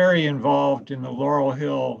was very involved in the Laurel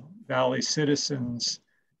Hill Valley citizens'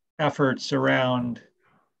 efforts around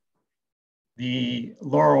the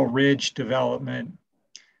Laurel Ridge development.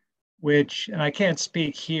 which, and I can't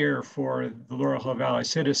speak here for the Laurel Hill Valley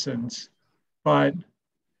citizens, but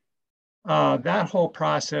that whole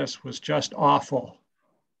process was just awful.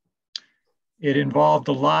 It involved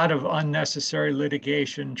a lot of unnecessary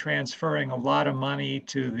litigation, transferring a lot of money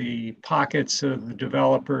to the pockets of the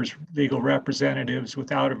developers' legal representatives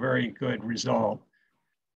without a very good result.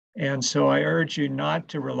 And so I urge you not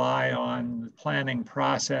to rely on the planning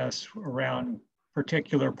process around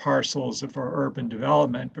particular parcels for urban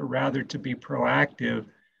development, but rather to be proactive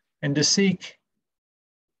and to seek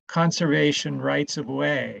conservation rights of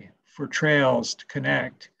way for trails to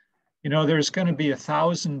connect. You know, there's going to be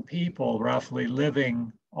 1,000 people roughly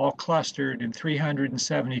living all clustered in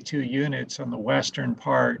 372 units on the western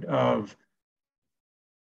part of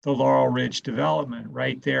the Laurel Ridge development,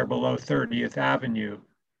 right there below 30th Avenue.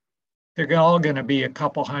 They're all going to be a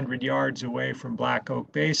couple hundred yards away from Black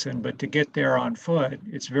Oak Basin, but to get there on foot,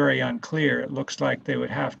 it's very unclear. It looks like they would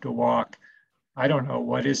have to walk, I don't know,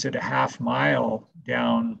 what is it, a half mile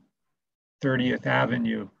down 30th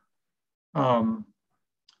Avenue.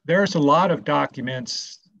 There's a lot of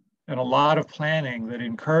documents and a lot of planning that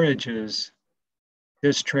encourages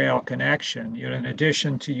this trail connection. You know, in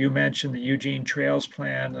addition to, you mentioned the Eugene Trails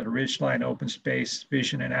Plan, the Ridgeline Open Space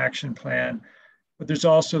Vision and Action Plan, but there's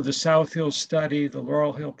also the South Hill Study, the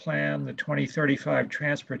Laurel Hill Plan, the 2035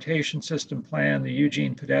 Transportation System Plan, the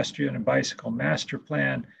Eugene Pedestrian and Bicycle Master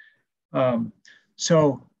Plan.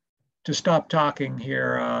 So to stop talking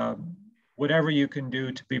here, whatever you can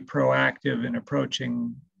do to be proactive in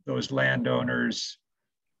approaching those landowners,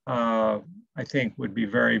 I think would be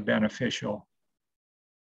very beneficial.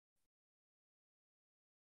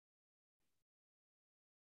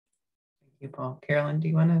 Thank you, Paul. Carolyn, do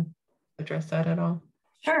you want to address that at all?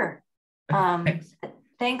 Sure.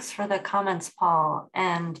 Thanks for the comments, Paul.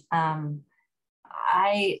 And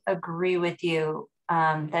I agree with you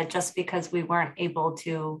that just because we weren't able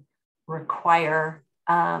to require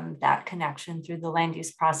that connection through the land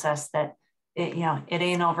use process, that it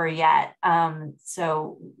ain't over yet.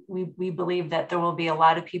 So we believe that there will be a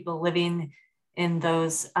lot of people living in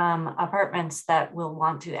those apartments that will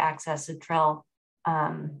want to access a trail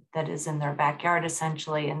that is in their backyard,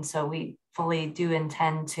 essentially. And so we fully do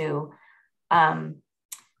intend to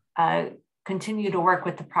continue to work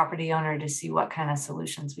with the property owner to see what kind of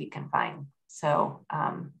solutions we can find. So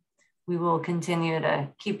we will continue to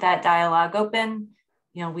keep that dialogue open.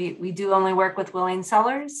 You know, we do only work with willing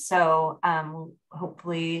sellers. So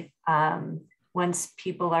hopefully once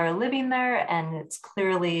people are living there and it's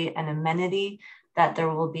clearly an amenity, that there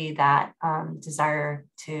will be that desire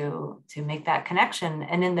to make that connection.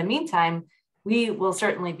 And in the meantime, we will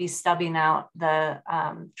certainly be stubbing out the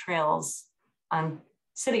trails on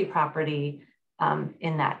city property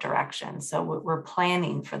in that direction. So we're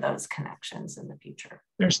planning for those connections in the future.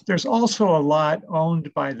 There's also a lot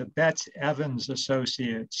owned by the Betts Evans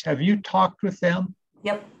Associates. Have you talked with them?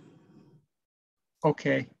 Yep.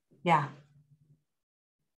 Okay. Yeah.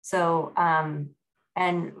 So,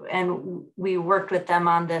 and we worked with them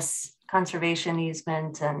on this conservation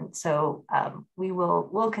easement. And so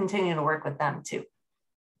we'll continue to work with them too.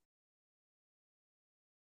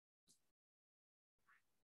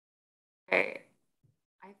 Okay.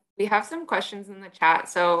 We have some questions in the chat,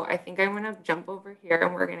 so I think I'm going to jump over here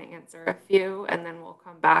and we're going to answer a few, and then we'll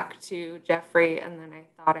come back to Jeffrey. And then I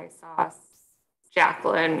thought I saw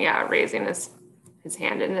Jacqueline, raising his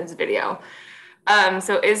hand in his video.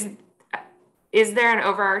 So is there an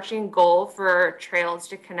overarching goal for trails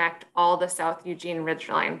to connect all the South Eugene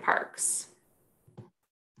Ridgeline parks?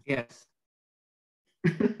 Yes.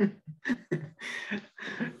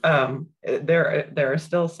 There are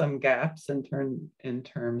still some gaps in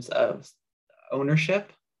terms of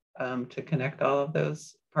ownership to connect all of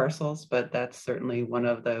those parcels, but that's certainly one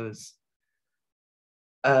of those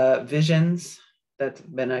visions that's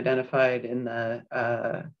been identified in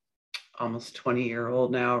the almost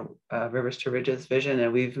 20-year-old now Rivers to Ridges vision,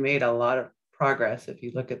 and we've made a lot of progress. If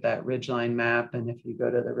you look at that ridgeline map, and if you go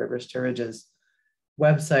to the Rivers to Ridges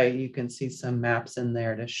website, you can see some maps in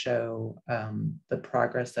there to show the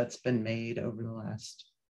progress that's been made over the last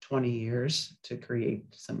 20 years to create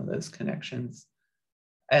some of those connections.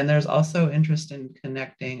 And there's also interest in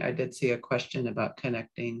connecting. I did see a question about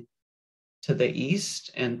connecting to the east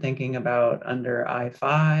and thinking about under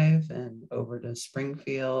I-5 and over to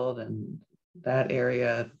Springfield and that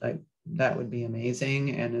area. Like, that would be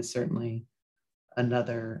amazing, and is certainly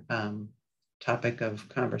another topic of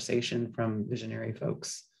conversation from visionary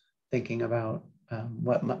folks thinking about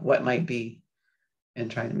what might be and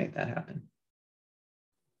trying to make that happen.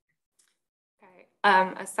 Okay,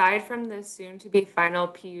 Aside from the soon-to-be final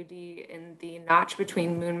PUD in the notch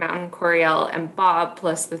between Moon Mountain, Coryell, and Bob,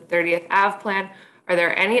 plus the 30th Ave plan, are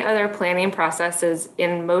there any other planning processes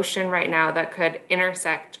in motion right now that could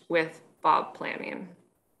intersect with Bob planning?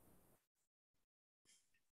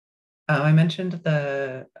 I mentioned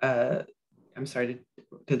the, I'm sorry,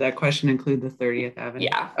 did that question include the 30th Avenue?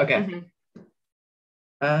 Yeah. Okay.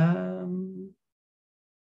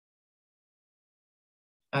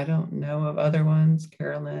 I don't know of other ones,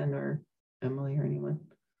 Carolyn or Emily or anyone.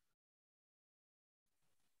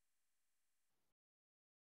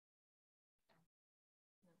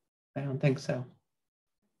 I don't think so.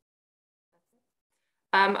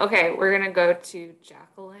 Okay, we're gonna go to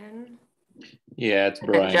Jacqueline. Yeah, it's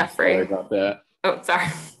Brian. Jeffrey. Sorry about that. Oh, sorry.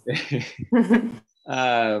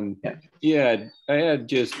 Yeah, I had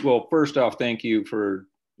just, well, first off, thank you for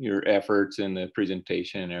your efforts in the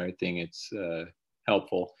presentation and everything. It's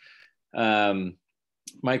helpful.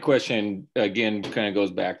 My question, again, kind of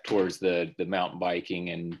goes back towards the mountain biking,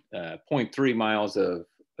 and 0.3 miles of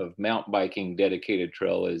mountain biking dedicated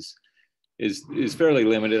trail is fairly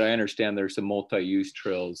limited. I understand there's some multi-use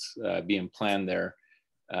trails being planned there.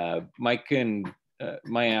 My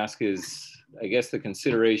ask is, I guess the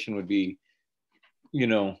consideration would be, you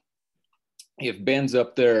know, if Ben's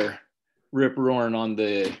up there rip roaring on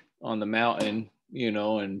the mountain, you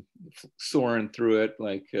know, and soaring through it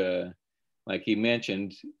like he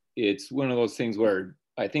mentioned, it's one of those things where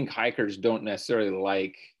I think hikers don't necessarily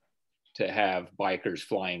like to have bikers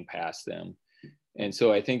flying past them. And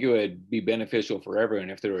so I think it would be beneficial for everyone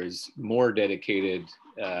if there was more dedicated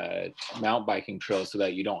mountain biking trails so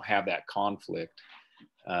that you don't have that conflict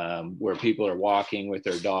where people are walking with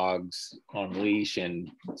their dogs on leash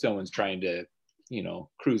and someone's trying to, you know,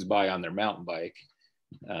 cruise by on their mountain bike.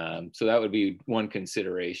 So that would be one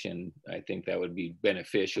consideration. I think that would be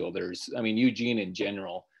beneficial. Eugene in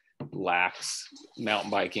general lacks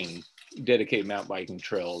dedicated mountain biking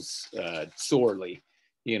trails sorely.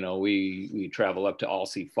 You know, we travel up to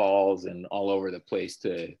Alsea Falls and all over the place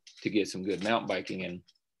to get some good mountain biking. And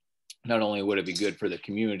not only would it be good for the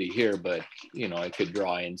community here, but, you know, it could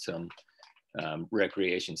draw in some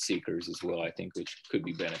recreation seekers as well, I think, which could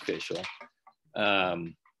be beneficial.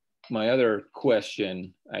 My other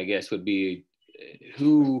question, I guess, would be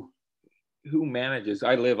who manages,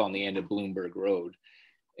 I live on the end of Bloomberg Road,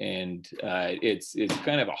 and it's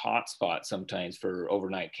kind of a hot spot sometimes for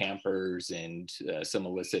overnight campers and some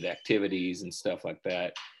illicit activities and stuff like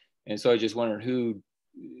that. And so I just wondered who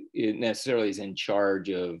necessarily is in charge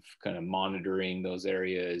of kind of monitoring those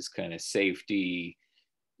areas, kind of safety,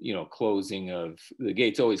 you know, closing of the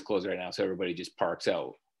gates always closed right now, so everybody just parks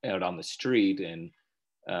out on the street. And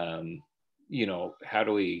you know, how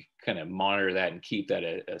do we kind of monitor that and keep that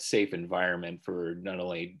a safe environment for not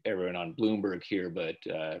only everyone on Bloomberg here, but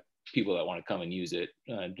people that want to come and use it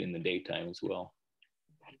in the daytime as well?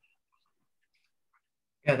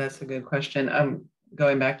 Yeah, that's a good question.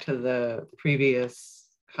 Going back to the previous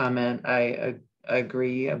comment, I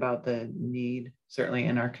agree about the need, certainly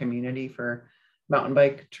in our community, for mountain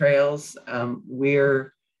bike trails.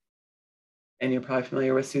 And you're probably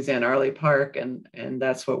familiar with Suzanne Arley Park, and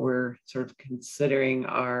that's what we're sort of considering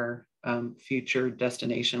our future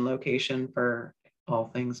destination location for all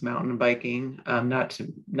things mountain biking. Not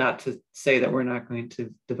to say that we're not going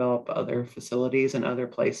to develop other facilities in other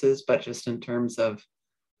places, but just in terms of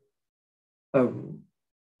a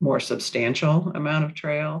more substantial amount of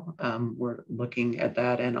trail, we're looking at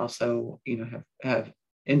that, and also, you know, have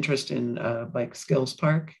interest in Bike Skills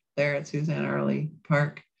Park there at Suzanne Arley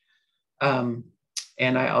Park.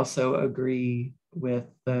 And I also agree with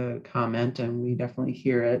the comment, and we definitely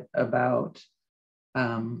hear it, about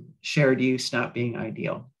shared use not being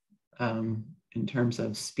ideal in terms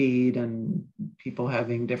of speed and people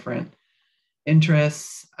having different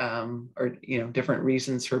interests or, you know, different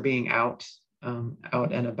reasons for being out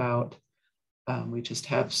and about. We just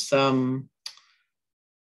have some,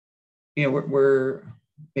 you know, we're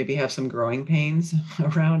maybe have some growing pains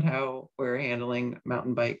around how we're handling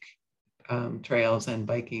mountain bike trails and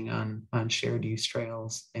biking on shared use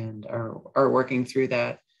trails, and are working through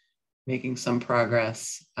that, making some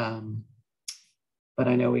progress. But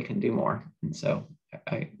I know we can do more. And so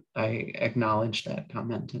I acknowledge that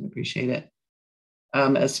comment and appreciate it.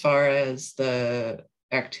 As far as the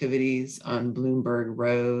activities on Bloomberg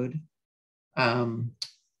Road,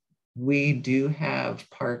 we do have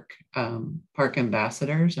park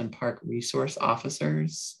ambassadors and park resource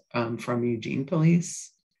officers from Eugene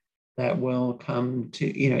Police that will come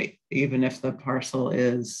to, you know, even if the parcel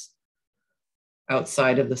is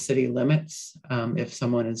outside of the city limits. If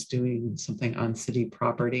someone is doing something on city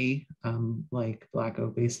property, like Black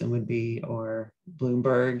Oak Basin would be, or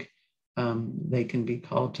Bloomberg, they can be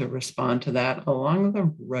called to respond to that. Along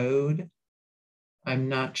the road, I'm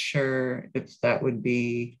not sure if that would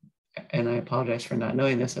be, and I apologize for not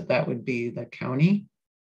knowing this, if that would be the county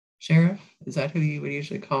sheriff. Is that who you would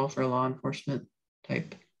usually call for law enforcement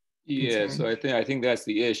type? Yeah, concerns? so I think that's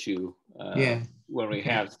the issue. Yeah. When we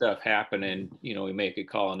have stuff happening, you know, we make a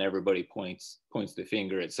call and everybody points the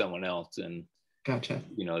finger at someone else, and Gotcha.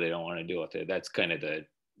 you know, they don't want to deal with it. That's kind of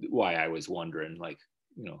why I was wondering, like,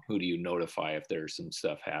 you know, who do you notify if there's some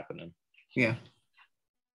stuff happening? Yeah.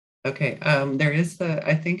 Okay. There is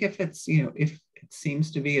I think if it's, you know, if it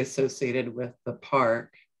seems to be associated with the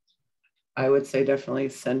park, I would say definitely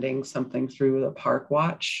sending something through the park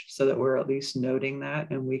watch so that we're at least noting that,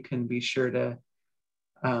 and we can be sure to,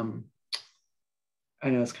 I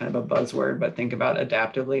know it's kind of a buzzword, but think about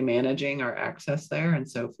adaptively managing our access there. And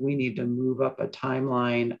so if we need to move up a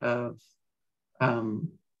timeline of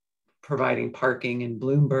providing parking in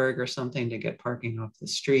Bloomberg or something to get parking off the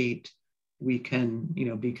street, we can, you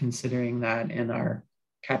know, be considering that in our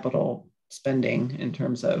capital spending in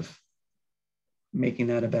terms of making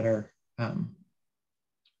that a better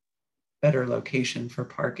location for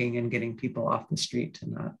parking and getting people off the street to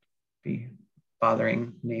not be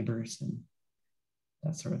bothering neighbors and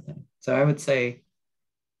that sort of thing. So I would say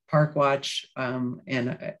park watch,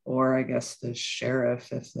 or I guess the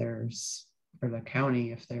sheriff if there's, or the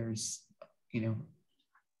county if there's, you know,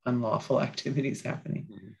 unlawful activities happening.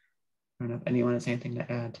 I don't know if anyone has anything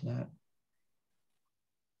to add to that.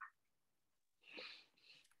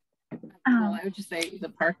 Well, I would just say the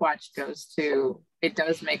park watch it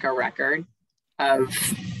does make a record of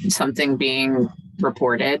something being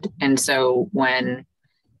reported. And so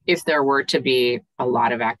if there were to be a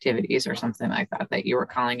lot of activities or something like that you were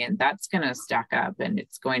calling in, that's going to stack up and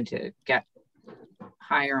it's going to get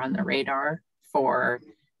higher on the radar for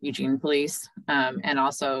Eugene Police. And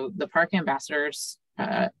also the park ambassadors,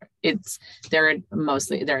 they're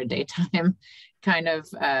a daytime kind of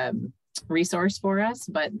resource for us,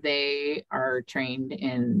 but they are trained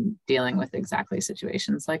in dealing with exactly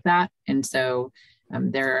situations like that. And so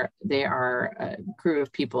they are a crew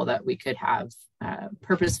of people that we could have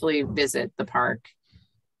purposefully visit the park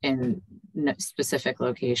in specific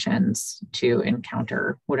locations to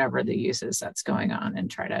encounter whatever the use is that's going on and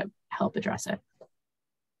try to help address it.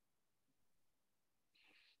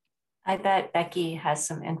 I bet Becky has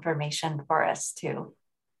some information for us too.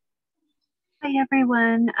 Hi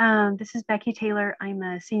everyone, this is Becky Taylor. I'm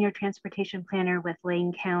a senior transportation planner with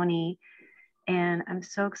Lane County, and I'm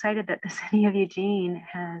so excited that the city of Eugene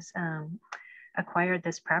has acquired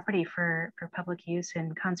this property for public use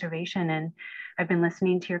and conservation. And I've been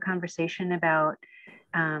listening to your conversation about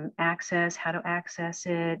access, how to access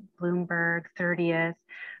it, Bloomberg, 30th.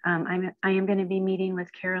 I am going to be meeting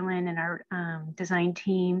with Carolyn and our design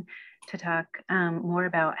team to talk more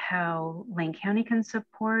about how Lane County can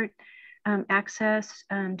support access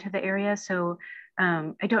to the area. So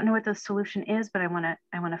I don't know what the solution is, but I want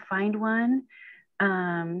to find one.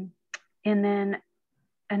 And then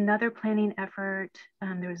another planning effort.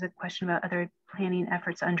 There was a question about other planning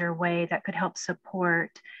efforts underway that could help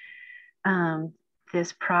support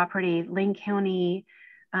this property. Lane County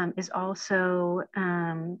is also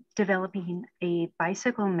developing a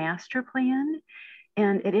bicycle master plan.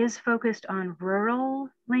 And it is focused on rural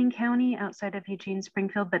Lane County outside of Eugene,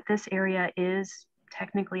 Springfield, but this area is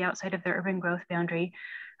technically outside of the urban growth boundary.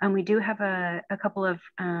 We do have a couple of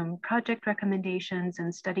project recommendations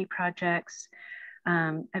and study projects.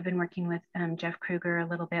 I've been working with Jeff Kruger a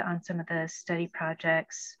little bit on some of the study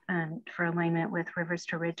projects for alignment with rivers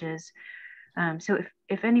to ridges. So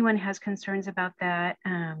if anyone has concerns about that,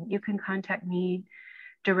 you can contact me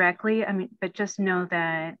directly. But just know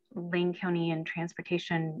that Lane County and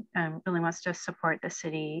Transportation really wants to support the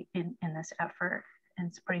city in this effort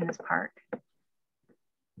and supporting this park.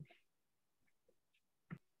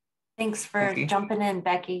 Thanks for jumping in,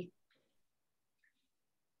 Becky.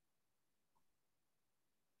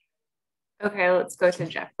 Okay, let's go to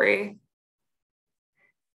Jeffrey.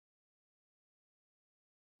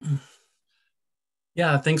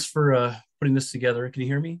 Yeah, thanks for putting this together. Can you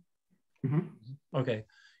hear me? Mm-hmm. Okay.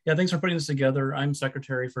 Yeah, thanks for putting this together. I'm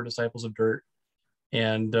secretary for Disciples of Dirt.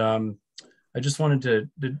 And I just wanted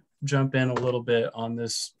to jump in a little bit on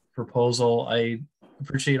this proposal. I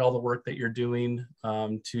appreciate all the work that you're doing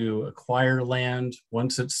to acquire land.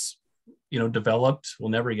 Once it's developed, we'll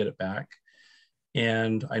never get it back.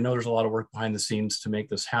 And I know there's a lot of work behind the scenes to make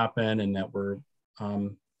this happen, and that we're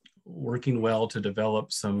working well to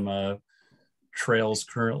develop some trails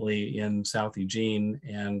currently in South Eugene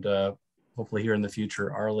and hopefully here in the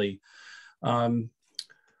future, Arley. And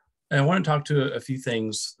I want to talk to a few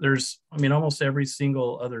things. I mean, almost every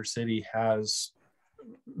single other city has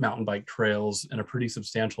mountain bike trails and a pretty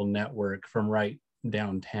substantial network from right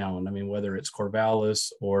downtown. I mean, whether it's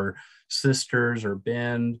Corvallis or Sisters or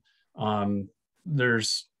Bend,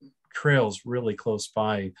 there's trails really close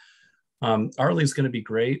by. Arley's going to be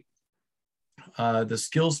great. The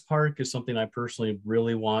skills park is something I personally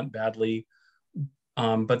really want badly.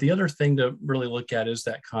 But the other thing to really look at is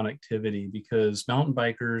that connectivity, because mountain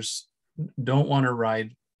bikers don't want to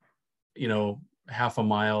ride, you know, half a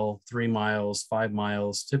mile, 3 miles, 5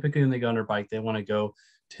 miles. Typically when they go on their bike, they want to go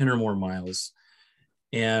 10 or more miles.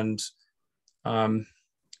 And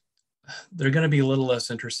they're going to be a little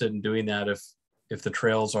less interested in doing that if the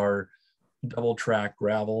trails are double track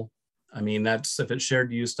gravel. I mean, if it's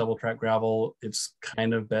shared use double track gravel, it's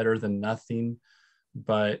kind of better than nothing,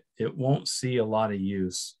 but it won't see a lot of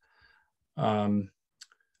use. You'll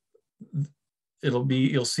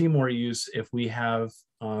see more use if we have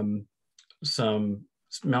some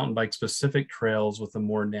mountain bike specific trails with a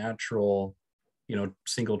more natural, you know,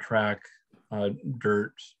 single track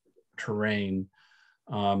dirt terrain,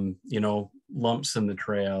 you know, lumps in the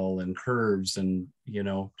trail and curves and, you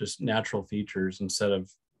know, just natural features instead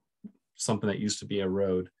of something that used to be a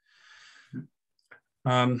road.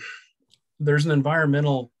 There's an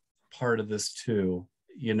environmental part of this too.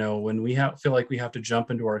 You know, when we feel like we have to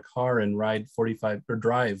jump into our car and drive 45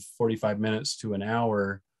 minutes to an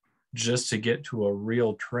hour just to get to a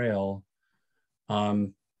real trail, you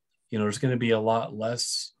know, there's going to be a lot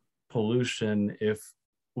less pollution if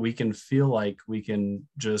we can feel like we can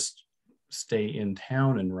just stay in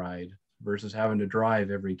town and ride versus having to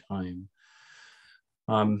drive every time.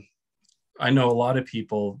 I know a lot of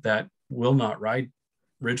people that will not ride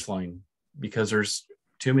Ridgeline because there's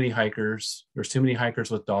too many hikers. There's too many hikers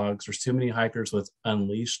with dogs. There's too many hikers with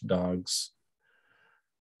unleashed dogs.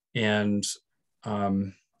 And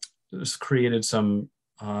it's created some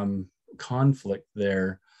conflict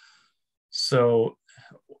there. So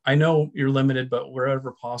I know you're limited, but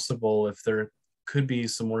wherever possible, if there could be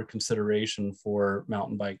some more consideration for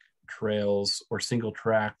mountain bike trails or single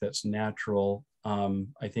track that's natural,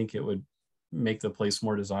 I think it would make the place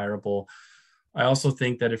more desirable. I also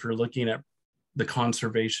think that if you're looking at the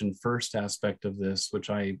conservation first aspect of this, which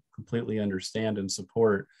I completely understand and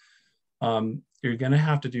support, you're going to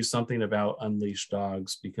have to do something about unleashed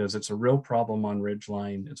dogs because it's a real problem on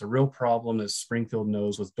Ridgeline. It's a real problem, as Springfield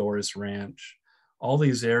knows, with Doris Ranch. All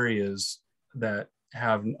these areas that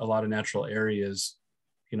have a lot of natural areas,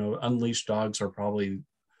 you know, unleashed dogs are probably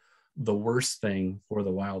the worst thing for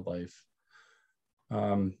the wildlife.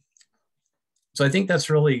 So I think that's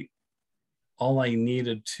really all I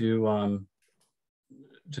needed to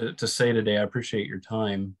say today. I appreciate your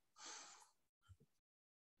time.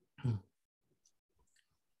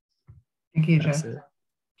 Thank you,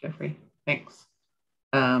 Jeffrey. Thanks.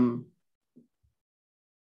 I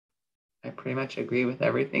pretty much agree with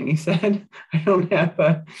everything you said. I don't have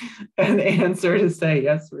an answer to say,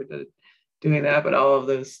 yes, we're doing that, but all of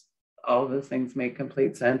those things make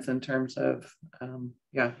complete sense in terms of,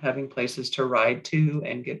 having places to ride to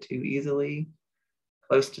and get to easily,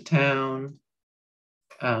 close to town.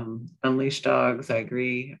 Unleashed dogs, I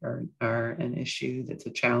agree, are an issue that's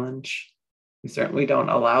a challenge. We certainly don't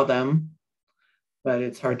allow them, but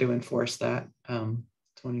it's hard to enforce that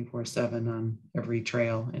 24/7 on every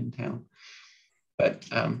trail in town. But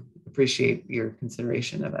appreciate your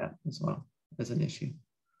consideration of that as well as an issue.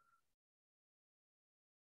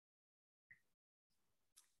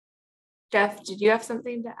 Jeff, did you have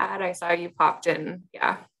something to add? I saw you popped in.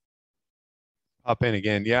 Yeah. Pop in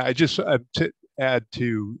again. Yeah, I just to add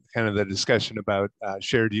to kind of the discussion about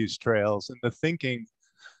shared use trails and the thinking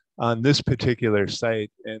on this particular site.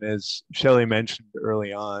 And as Shelley mentioned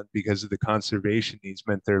early on, because of the conservation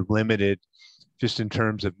easement, they're limited just in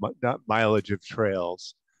terms of mileage of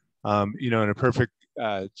trails. You know, in a perfect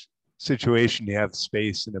situation, you have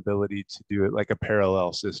space and ability to do it like a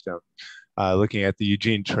parallel system. Looking at the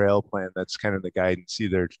Eugene Trail Plan, that's kind of the guidance,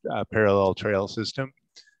 either parallel trail system,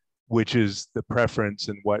 which is the preference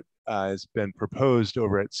and what has been proposed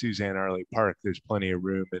over at Suzanne Arley Park. There's plenty of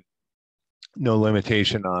room and no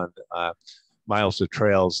limitation on miles of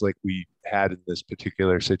trails like we had in this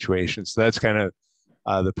particular situation. So that's kind of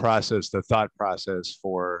the process, the thought process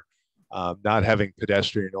for not having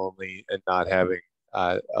pedestrian only and not having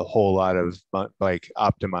a whole lot of bike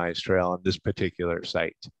optimized trail on this particular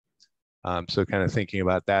site. So kind of thinking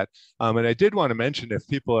about that. And I did want to mention, if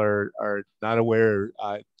people are not aware,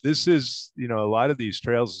 this is, a lot of these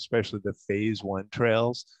trails, especially the phase 1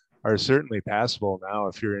 trails, are certainly passable now.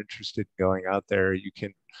 If you're interested in going out there, you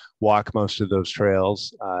can walk most of those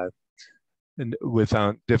trails and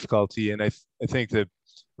without difficulty. And I think that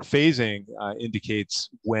phasing indicates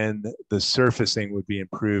when the surfacing would be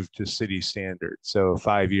improved to city standards. So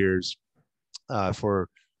 5 years for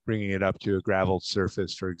bringing it up to a graveled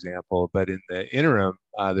surface, for example. But in the interim,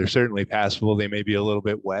 they're certainly passable. They may be a little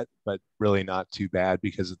bit wet, but really not too bad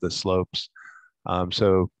because of the slopes.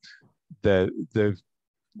 So the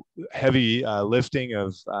heavy lifting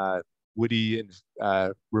of woody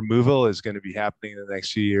removal is going to be happening in the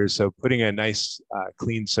next few years. So putting a nice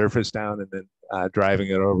clean surface down and then driving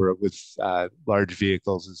it over with large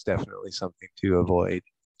vehicles is definitely something to avoid.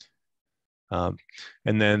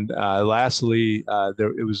 And then lastly,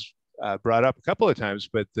 it was brought up a couple of times,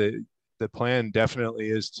 but the plan definitely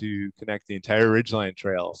is to connect the entire Ridgeline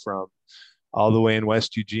Trail from all the way in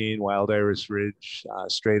West Eugene, Wild Iris Ridge,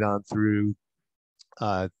 straight on through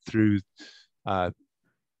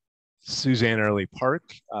Suzanne Early Park,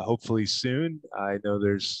 hopefully soon. I know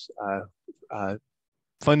there's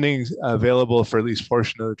funding available for at least a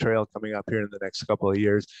portion of the trail coming up here in the next couple of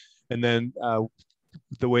years. And then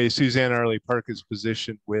the way Suzanne Early Park is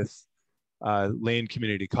positioned with Lane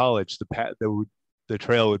Community College, the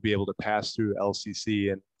trail would be able to pass through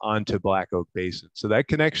LCC and onto Black Oak Basin. So that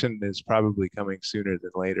connection is probably coming sooner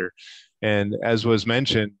than later. And as was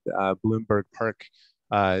mentioned, Bloomberg Park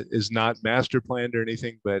is not master planned or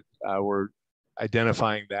anything, but we're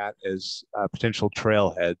identifying that as potential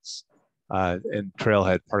trailheads and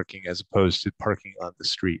trailhead parking as opposed to parking on the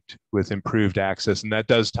street with improved access. And that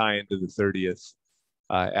does tie into the 30th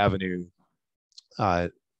Avenue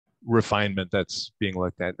refinement that's being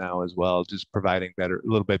looked at now as well, just providing a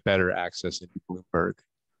little bit better access into Bloomberg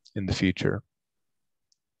in the future.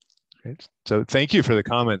 Great. So thank you for the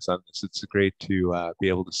comments on this. It's great to be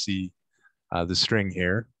able to see the string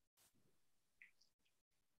here.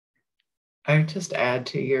 I would just add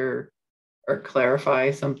to or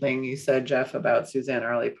clarify something you said, Jeff, about Suzanne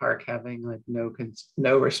Early Park having like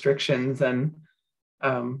no restrictions and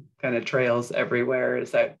kind of trails everywhere.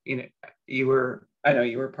 Is that, I know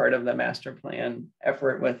you were part of the master plan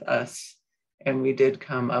effort with us, and we did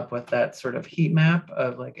come up with that sort of heat map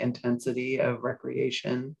of like intensity of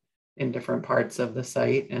recreation in different parts of the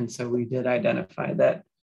site. And so we did identify that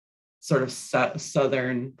sort of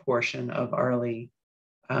southern portion of Arley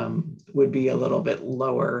would be a little bit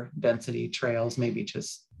lower density trails, maybe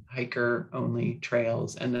just hiker only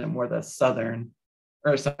trails, and then more the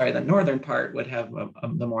northern part would have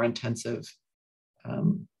the more intensive,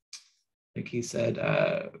 like he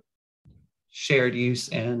said, shared use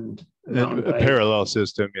and a parallel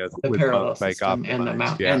system, yeah, the parallel system and the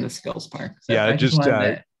mountain and the skills park. So yeah, I just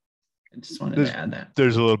wanted to add that.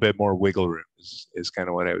 There's a little bit more wiggle room is kind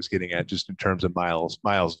of what I was getting at, just in terms of miles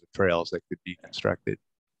of trails that could be constructed.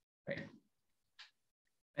 Right.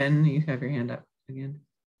 Ben, you have your hand up again.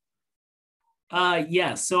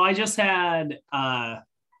 Yes. So I just had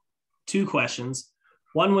 2 questions.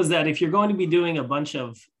 One was that if you're going to be doing a bunch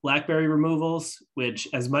of blackberry removals, which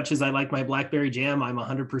as much as I like my blackberry jam, I'm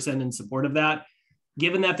 100% in support of that.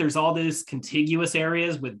 Given that there's all these contiguous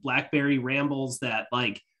areas with blackberry rambles that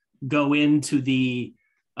like go into the,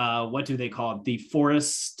 what do they call it? The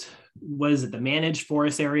forest, what is it? The managed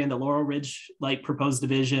forest area in the Laurel Ridge, like proposed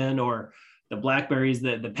division, or the blackberries,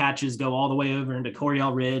 the patches go all the way over into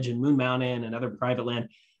Coryell Ridge and Moon Mountain and other private land.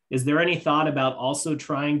 Is there any thought about also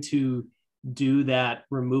trying to do that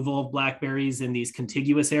removal of blackberries in these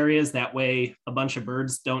contiguous areas? That way a bunch of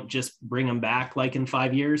birds don't just bring them back like in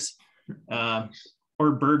 5 years,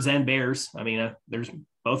 or birds and bears. I mean, there's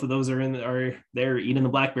both of those are there eating the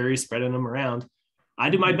blackberries, spreading them around. I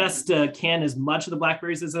do my best to can as much of the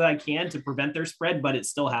blackberries as I can to prevent their spread, but it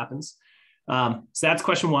still happens. So that's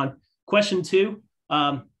question 1. Question 2,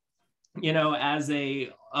 as a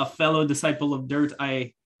fellow disciple of dirt,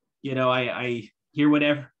 I hear what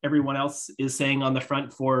everyone else is saying on the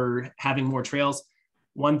front for having more trails.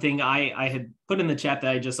 One thing I had put in the chat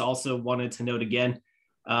that I just also wanted to note again,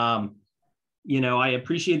 I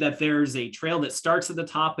appreciate that there's a trail that starts at the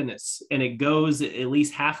top and it goes at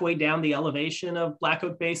least halfway down the elevation of Black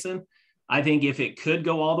Oak Basin. I think if it could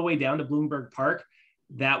go all the way down to Bloomberg Park,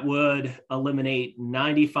 that would eliminate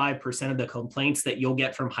 95% of the complaints that you'll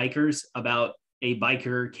get from hikers about a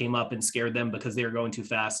biker came up and scared them because they were going too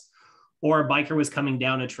fast, or a biker was coming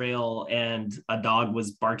down a trail and a dog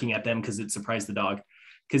was barking at them because it surprised the dog.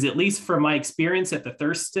 Because at least from my experience at the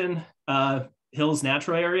Thurston Hills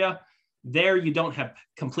Natural Area, There you don't have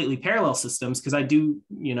completely parallel systems, because I do,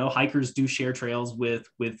 hikers do share trails with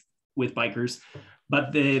bikers,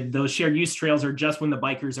 but those shared use trails are just when the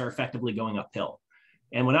bikers are effectively going uphill.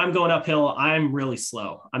 And when I'm going uphill, I'm really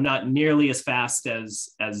slow. I'm not nearly as fast as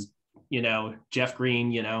Jeff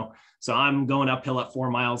Green, so I'm going uphill at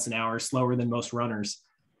 4 miles an hour, slower than most runners.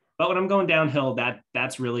 But when I'm going downhill,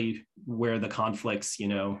 that's really where the conflicts,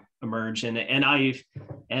 emerge. And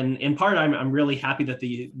in part, I'm really happy that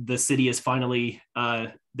the city is finally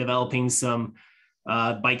developing some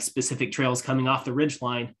bike specific trails coming off the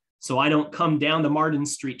ridgeline, so I don't come down the Martin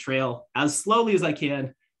Street Trail as slowly as I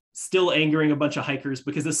can, still angering a bunch of hikers,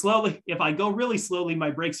 because if I go really slowly,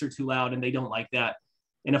 my brakes are too loud and they don't like that.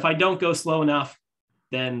 And if I don't go slow enough,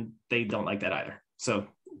 then they don't like that either. So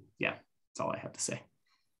yeah, that's all I have to say.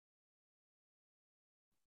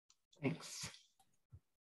 Thanks.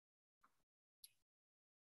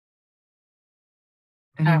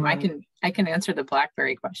 I can answer the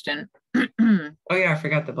BlackBerry question. Oh yeah, I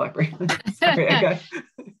forgot the BlackBerry. Sorry,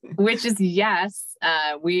 Which is yes,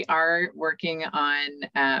 we are working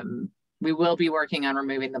on. We will be working on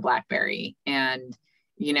removing the BlackBerry, and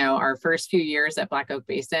our first few years at Black Oak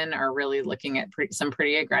Basin are really looking at some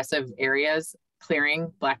pretty aggressive areas,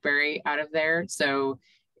 clearing BlackBerry out of there. So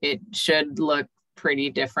it should look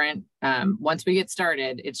pretty different. Once we get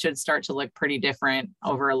started, it should start to look pretty different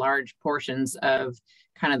over large portions of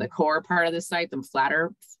kind of the core part of the site,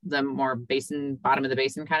 the more basin, bottom of the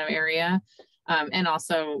basin kind of area. And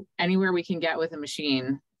also anywhere we can get with a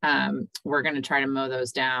machine, we're going to try to mow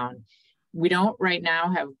those down. We don't right now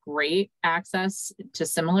have great access to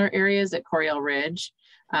similar areas at Coriel Ridge,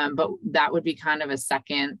 but that would be kind of a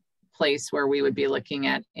second place where we would be looking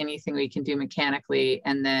at anything we can do mechanically,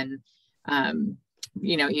 and then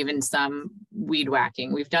even some weed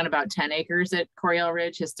whacking. We've done about 10 acres at Coriel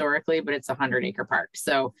Ridge historically, but it's a 100-acre park.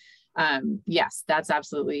 So yes, that's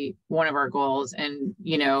absolutely one of our goals. And,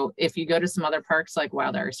 if you go to some other parks like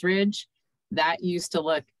Wild Iris Ridge, that used to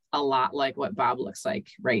look a lot like what Bob looks like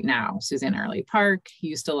right now. Suzanne Early Park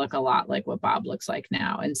used to look a lot like what Bob looks like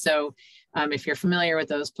now. And so if you're familiar with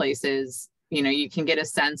those places, you can get a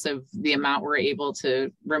sense of the amount we're able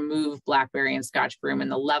to remove blackberry and Scotch broom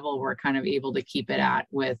and the level we're kind of able to keep it at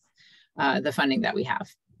with the funding that we have.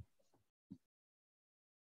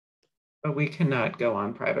 But we cannot go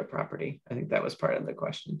on private property. I think that was part of the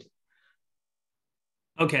question.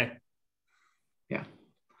 Okay. Yeah.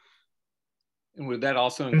 And would that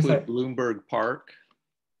also include Bloomberg Park?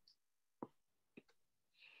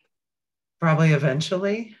 Probably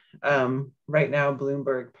eventually. Right now,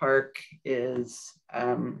 Bloomberg Park is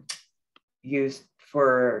used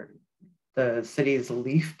for the city's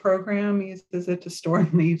leaf program, uses it to store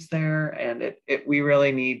leaves there. And we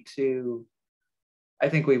really need to, I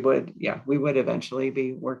think we would eventually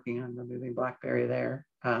be working on removing blackberry there.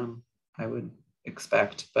 I would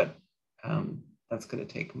expect, but that's going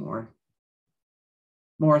to take more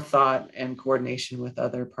thought and coordination with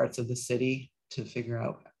other parts of the city to figure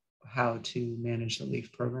out how to manage the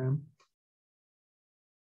leaf program.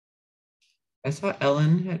 I saw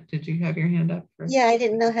Ellen. Did you have your hand up? Yeah, I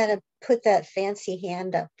didn't know how to put that fancy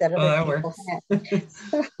hand up that other people had.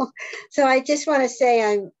 So I just want to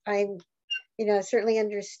say I'm certainly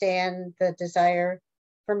understand the desire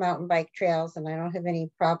for mountain bike trails, and I don't have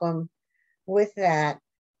any problem with that.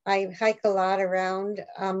 I hike a lot around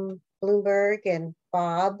Bloomberg and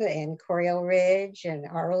Bob and Coriel Ridge and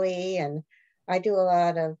Arley, and I do a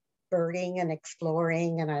lot of birding and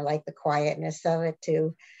exploring, and I like the quietness of it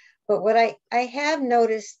too. But what I have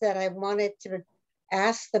noticed that I wanted to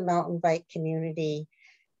ask the mountain bike community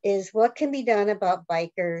is what can be done about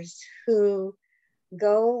bikers who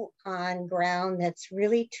go on ground that's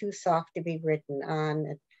really too soft to be ridden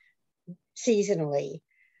on seasonally.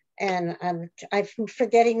 And I'm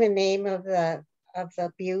forgetting the name of the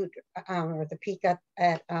butte or the peak up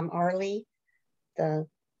at Arley,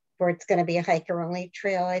 where it's going to be a hiker only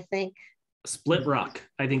trail, I think. Split Rock,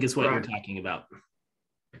 I think is what you're talking about.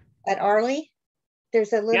 At Arley,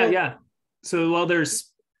 there's a little. Yeah. So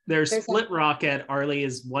there's Split Rock at Arley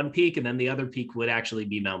is one peak, and then the other peak would actually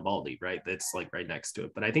be Mount Baldy, right? That's like right next to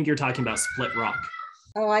it. But I think you're talking about Split Rock.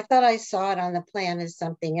 Oh, I thought I saw it on the plan as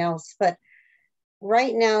something else. But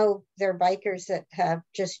right now, there are bikers that have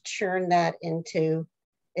just churned that into.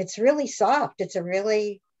 It's really soft. It's a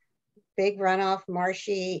really big runoff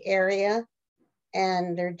marshy area,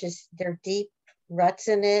 and they're deep ruts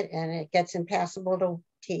in it, and it gets impassable to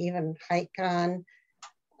even hike on.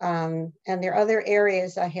 And there are other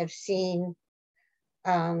areas I have seen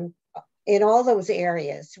in all those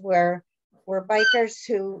areas where bikers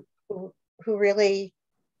who really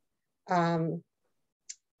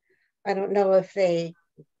I don't know if they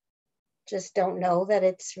just don't know that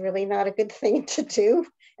it's really not a good thing to do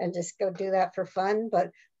and just go do that for fun.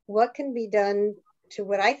 But what can be done to,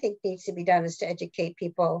 what I think needs to be done is to educate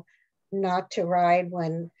people not to ride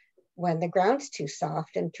when the ground's too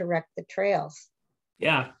soft and to wreck the trails.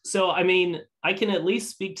 Yeah, so I mean, I can at least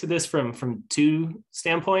speak to this from two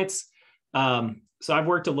standpoints. So I've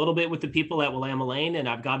worked a little bit with the people at Willamette Lane, and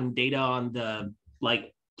I've gotten data on the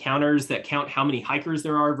like counters that count how many hikers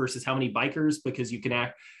there are versus how many bikers, because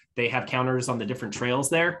they have counters on the different trails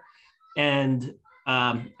there. And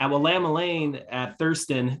at Willamette Lane at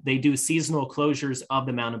Thurston, they do seasonal closures of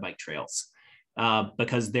the mountain bike trails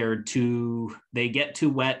because they get too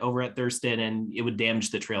wet over at Thurston, and it would damage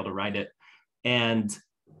the trail to ride it. And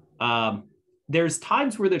there's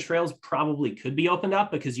times where the trails probably could be opened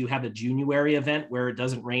up because you have a January event where it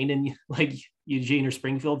doesn't rain in like Eugene or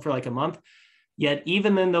Springfield for like a month. Yet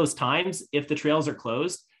even in those times, if the trails are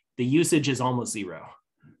closed, the usage is almost zero.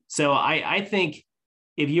 So I think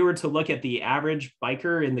if you were to look at the average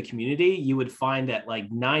biker in the community, you would find that like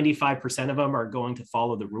 95% of them are going to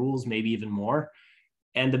follow the rules, maybe even more.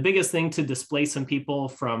 And the biggest thing to displace some people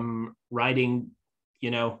from riding,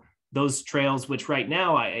 those trails, which right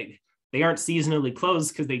now they aren't seasonally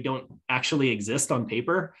closed because they don't actually exist on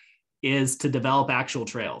paper, is to develop actual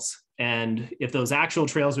trails. And if those actual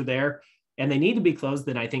trails are there and they need to be closed,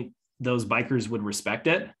 then I think those bikers would respect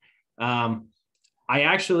it. I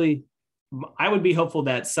would be hopeful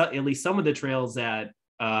that at least some of the trails at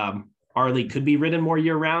Arley could be ridden more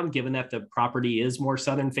year round, given that the property is more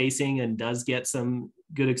southern facing and does get some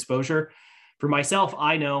good exposure. For myself,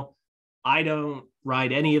 I know I don't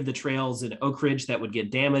ride any of the trails in Oak Ridge that would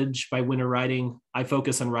get damaged by winter riding. I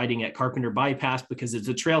focus on riding at Carpenter Bypass because it's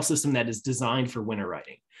a trail system that is designed for winter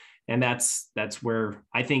riding. And that's where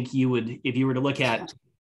I think you would, if you were to look at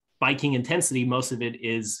biking intensity, most of it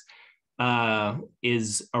is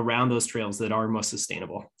around those trails that are most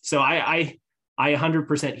sustainable. So I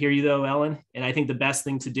 100% hear you though, Ellen. And I think the best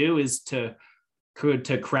thing to do is to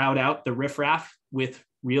crowd out the riffraff with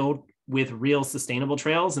real sustainable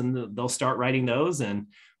trails, and they'll start riding those. And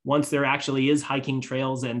once there actually is hiking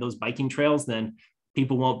trails and those biking trails, then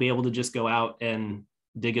people won't be able to just go out and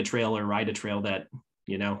dig a trail or ride a trail that,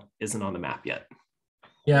 isn't on the map yet.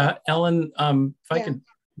 Yeah, Ellen, if I could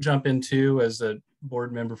jump in too as a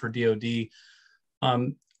board member for DOD,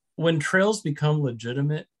 when trails become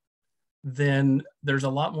legitimate, then there's a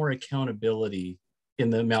lot more accountability in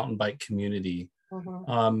the mountain bike community.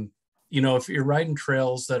 Mm-hmm. If you're riding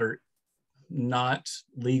trails that are not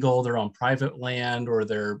legal, they're on private land, or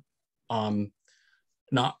they're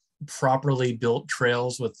not properly built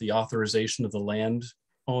trails with the authorization of the land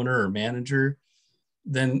owner or manager,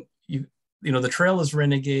 then the trail is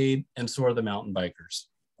renegade, and so are the mountain bikers.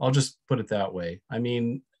 I'll just put it that way. I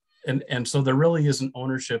mean, and so there really isn't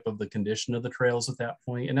ownership of the condition of the trails at that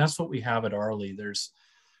point. And that's what we have at Arley. There's,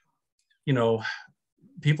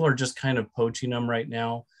 people are just kind of poaching them right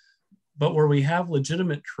now. But where we have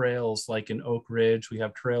legitimate trails, like in Oak Ridge, we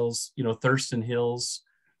have trails, Thurston Hills,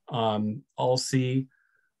 Alsea,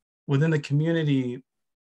 within the community,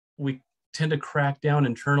 we tend to crack down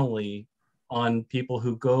internally on people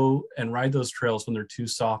who go and ride those trails when they're too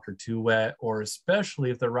soft or too wet, or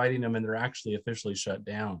especially if they're riding them and they're actually officially shut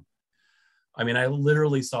down. I mean, I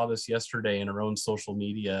literally saw this yesterday in our own social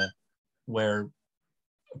media where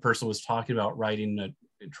a person was talking about riding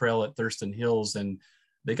a trail at Thurston Hills, and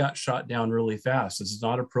they got shot down really fast. This is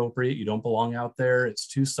not appropriate. You don't belong out there. It's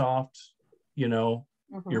too soft.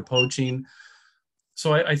 You're poaching.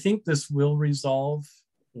 So I think this will resolve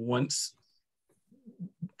once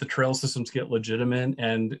the trail systems get legitimate,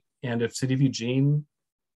 and if City of Eugene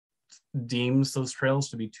deems those trails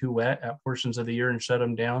to be too wet at portions of the year and shut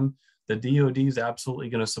them down, the DOD is absolutely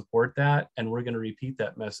going to support that, and we're going to repeat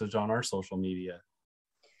that message on our social media.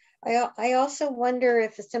 I also wonder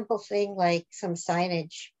if a simple thing like some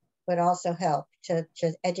signage would also help to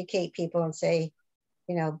educate people and say,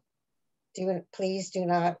 please do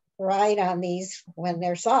not ride on these when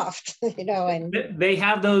they're soft, and they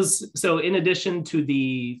have those. So in addition to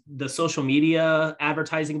the social media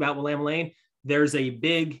advertising about Willamette Lane, there's a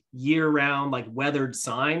big year-round like weathered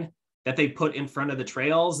sign that they put in front of the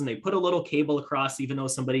trails, and they put a little cable across, even though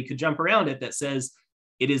somebody could jump around it, that says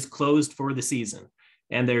it is closed for the season.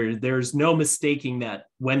 And there's no mistaking that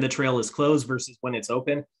when the trail is closed versus when it's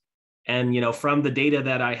open. And from the data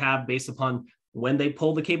that I have based upon when they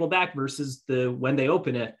pull the cable back versus when they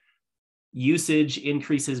open it, usage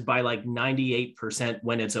increases by like 98%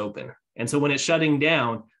 when it's open. And so when it's shutting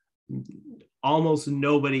down, almost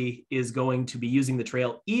nobody is going to be using the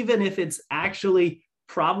trail, even if it's actually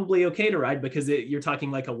probably okay to ride because you're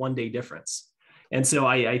talking like a 1-day difference. And so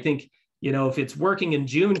I think, you know, if it's working in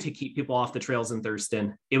June to keep people off the trails in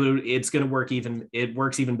Thurston, it's going to work it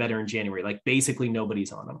works even better in January. Like basically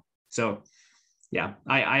nobody's on them. So yeah,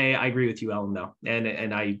 I agree with you, Ellen, though.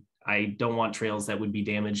 And I don't want trails that would be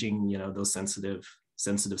damaging, you know, those sensitive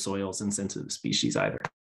soils and sensitive species either.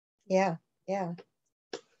 Yeah.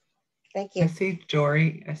 Thank you. I see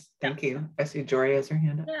Jory. Thank you. I see Jory has her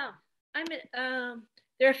hand up. Yeah,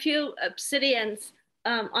 there are a few obsidians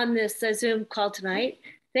on this Zoom call tonight.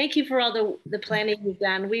 Thank you for all the planning you've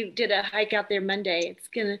done. We did a hike out there Monday. It's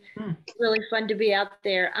gonna really fun to be out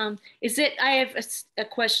there. I have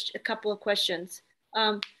a couple of questions.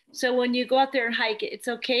 So when you go out there and hike, it's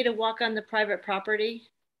okay to walk on the private property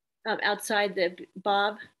outside the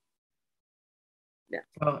bob? Yeah.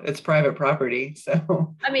 Well, it's private property,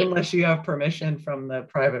 so I mean, unless you have permission from the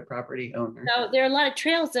private property owner. So there are a lot of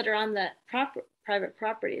trails that are on the private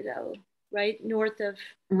property, though, right? North of.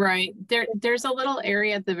 Right. There's a little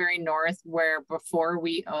area at the very north where before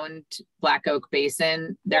we owned Black Oak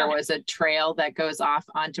Basin, there was a trail that goes off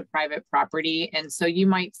onto private property. And so you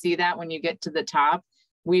might see that when you get to the top.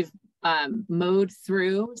 We've mowed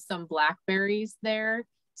through some blackberries there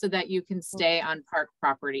so that you can stay on park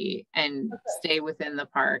property and stay within the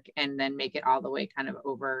park and then make it all the way kind of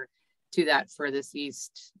over to that furthest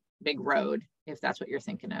east big road, if that's what you're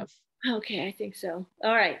thinking of. Okay, I think so.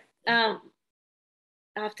 All right. I'll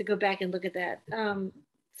have to go back and look at that.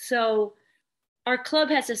 So our club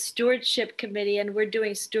has a stewardship committee, and we're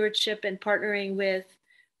doing stewardship and partnering with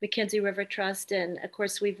Mackenzie River Trust. And of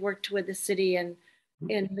course, we've worked with the city and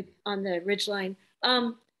on the Ridgeline.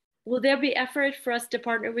 Will there be effort for us to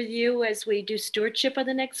partner with you as we do stewardship on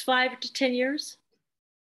the next 5 to 10 years?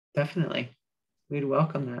 Definitely. We'd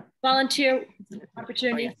welcome that. Volunteer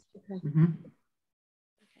opportunities? Oh, yeah.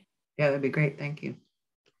 Yeah, that'd be great. Thank you.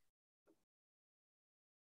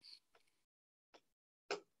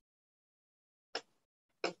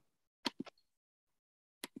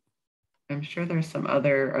 I'm sure there's some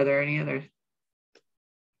other, are there any other?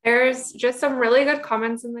 There's just some really good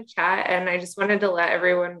comments in the chat, and I just wanted to let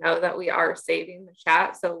everyone know that we are saving the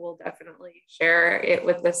chat, so we'll definitely share it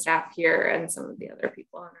with the staff here and some of the other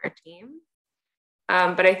people on our team.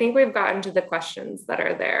 But I think we've gotten to the questions that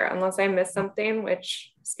are there, unless I missed something,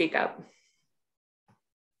 which speak up.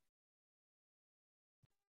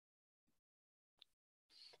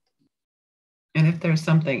 And if there's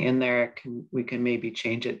something in there, we can maybe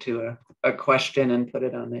change it to a question and put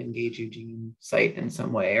it on the Engage Eugene site in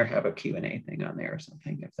some way, or have a Q&A thing on there or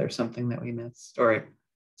something. If there's something that we missed or if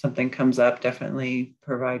something comes up, definitely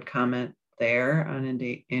provide comment there on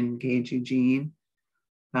Engage Eugene.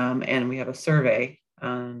 And we have a survey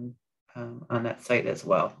on that site as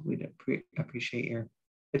well. We'd appreciate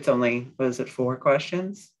it's only, was it 4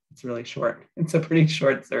 questions? It's really short. It's a pretty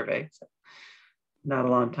short survey, so not a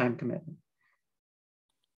long time commitment.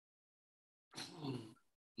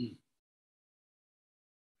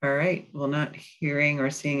 All right, well, not hearing or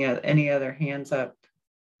seeing any other hands up.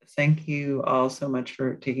 Thank you all so much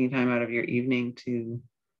for taking time out of your evening to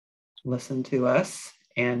listen to us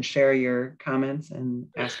and share your comments and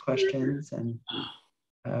ask questions, and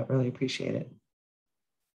really appreciate it.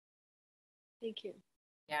 Thank you.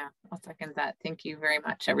 Yeah, I'll second that. Thank you very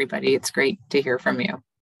much, everybody. It's great to hear from you.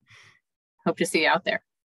 Hope to see you out there.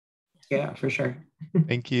 Yeah, for sure.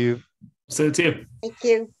 Thank you. So too. Thank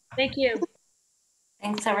you. Thank you.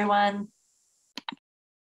 Thanks, everyone.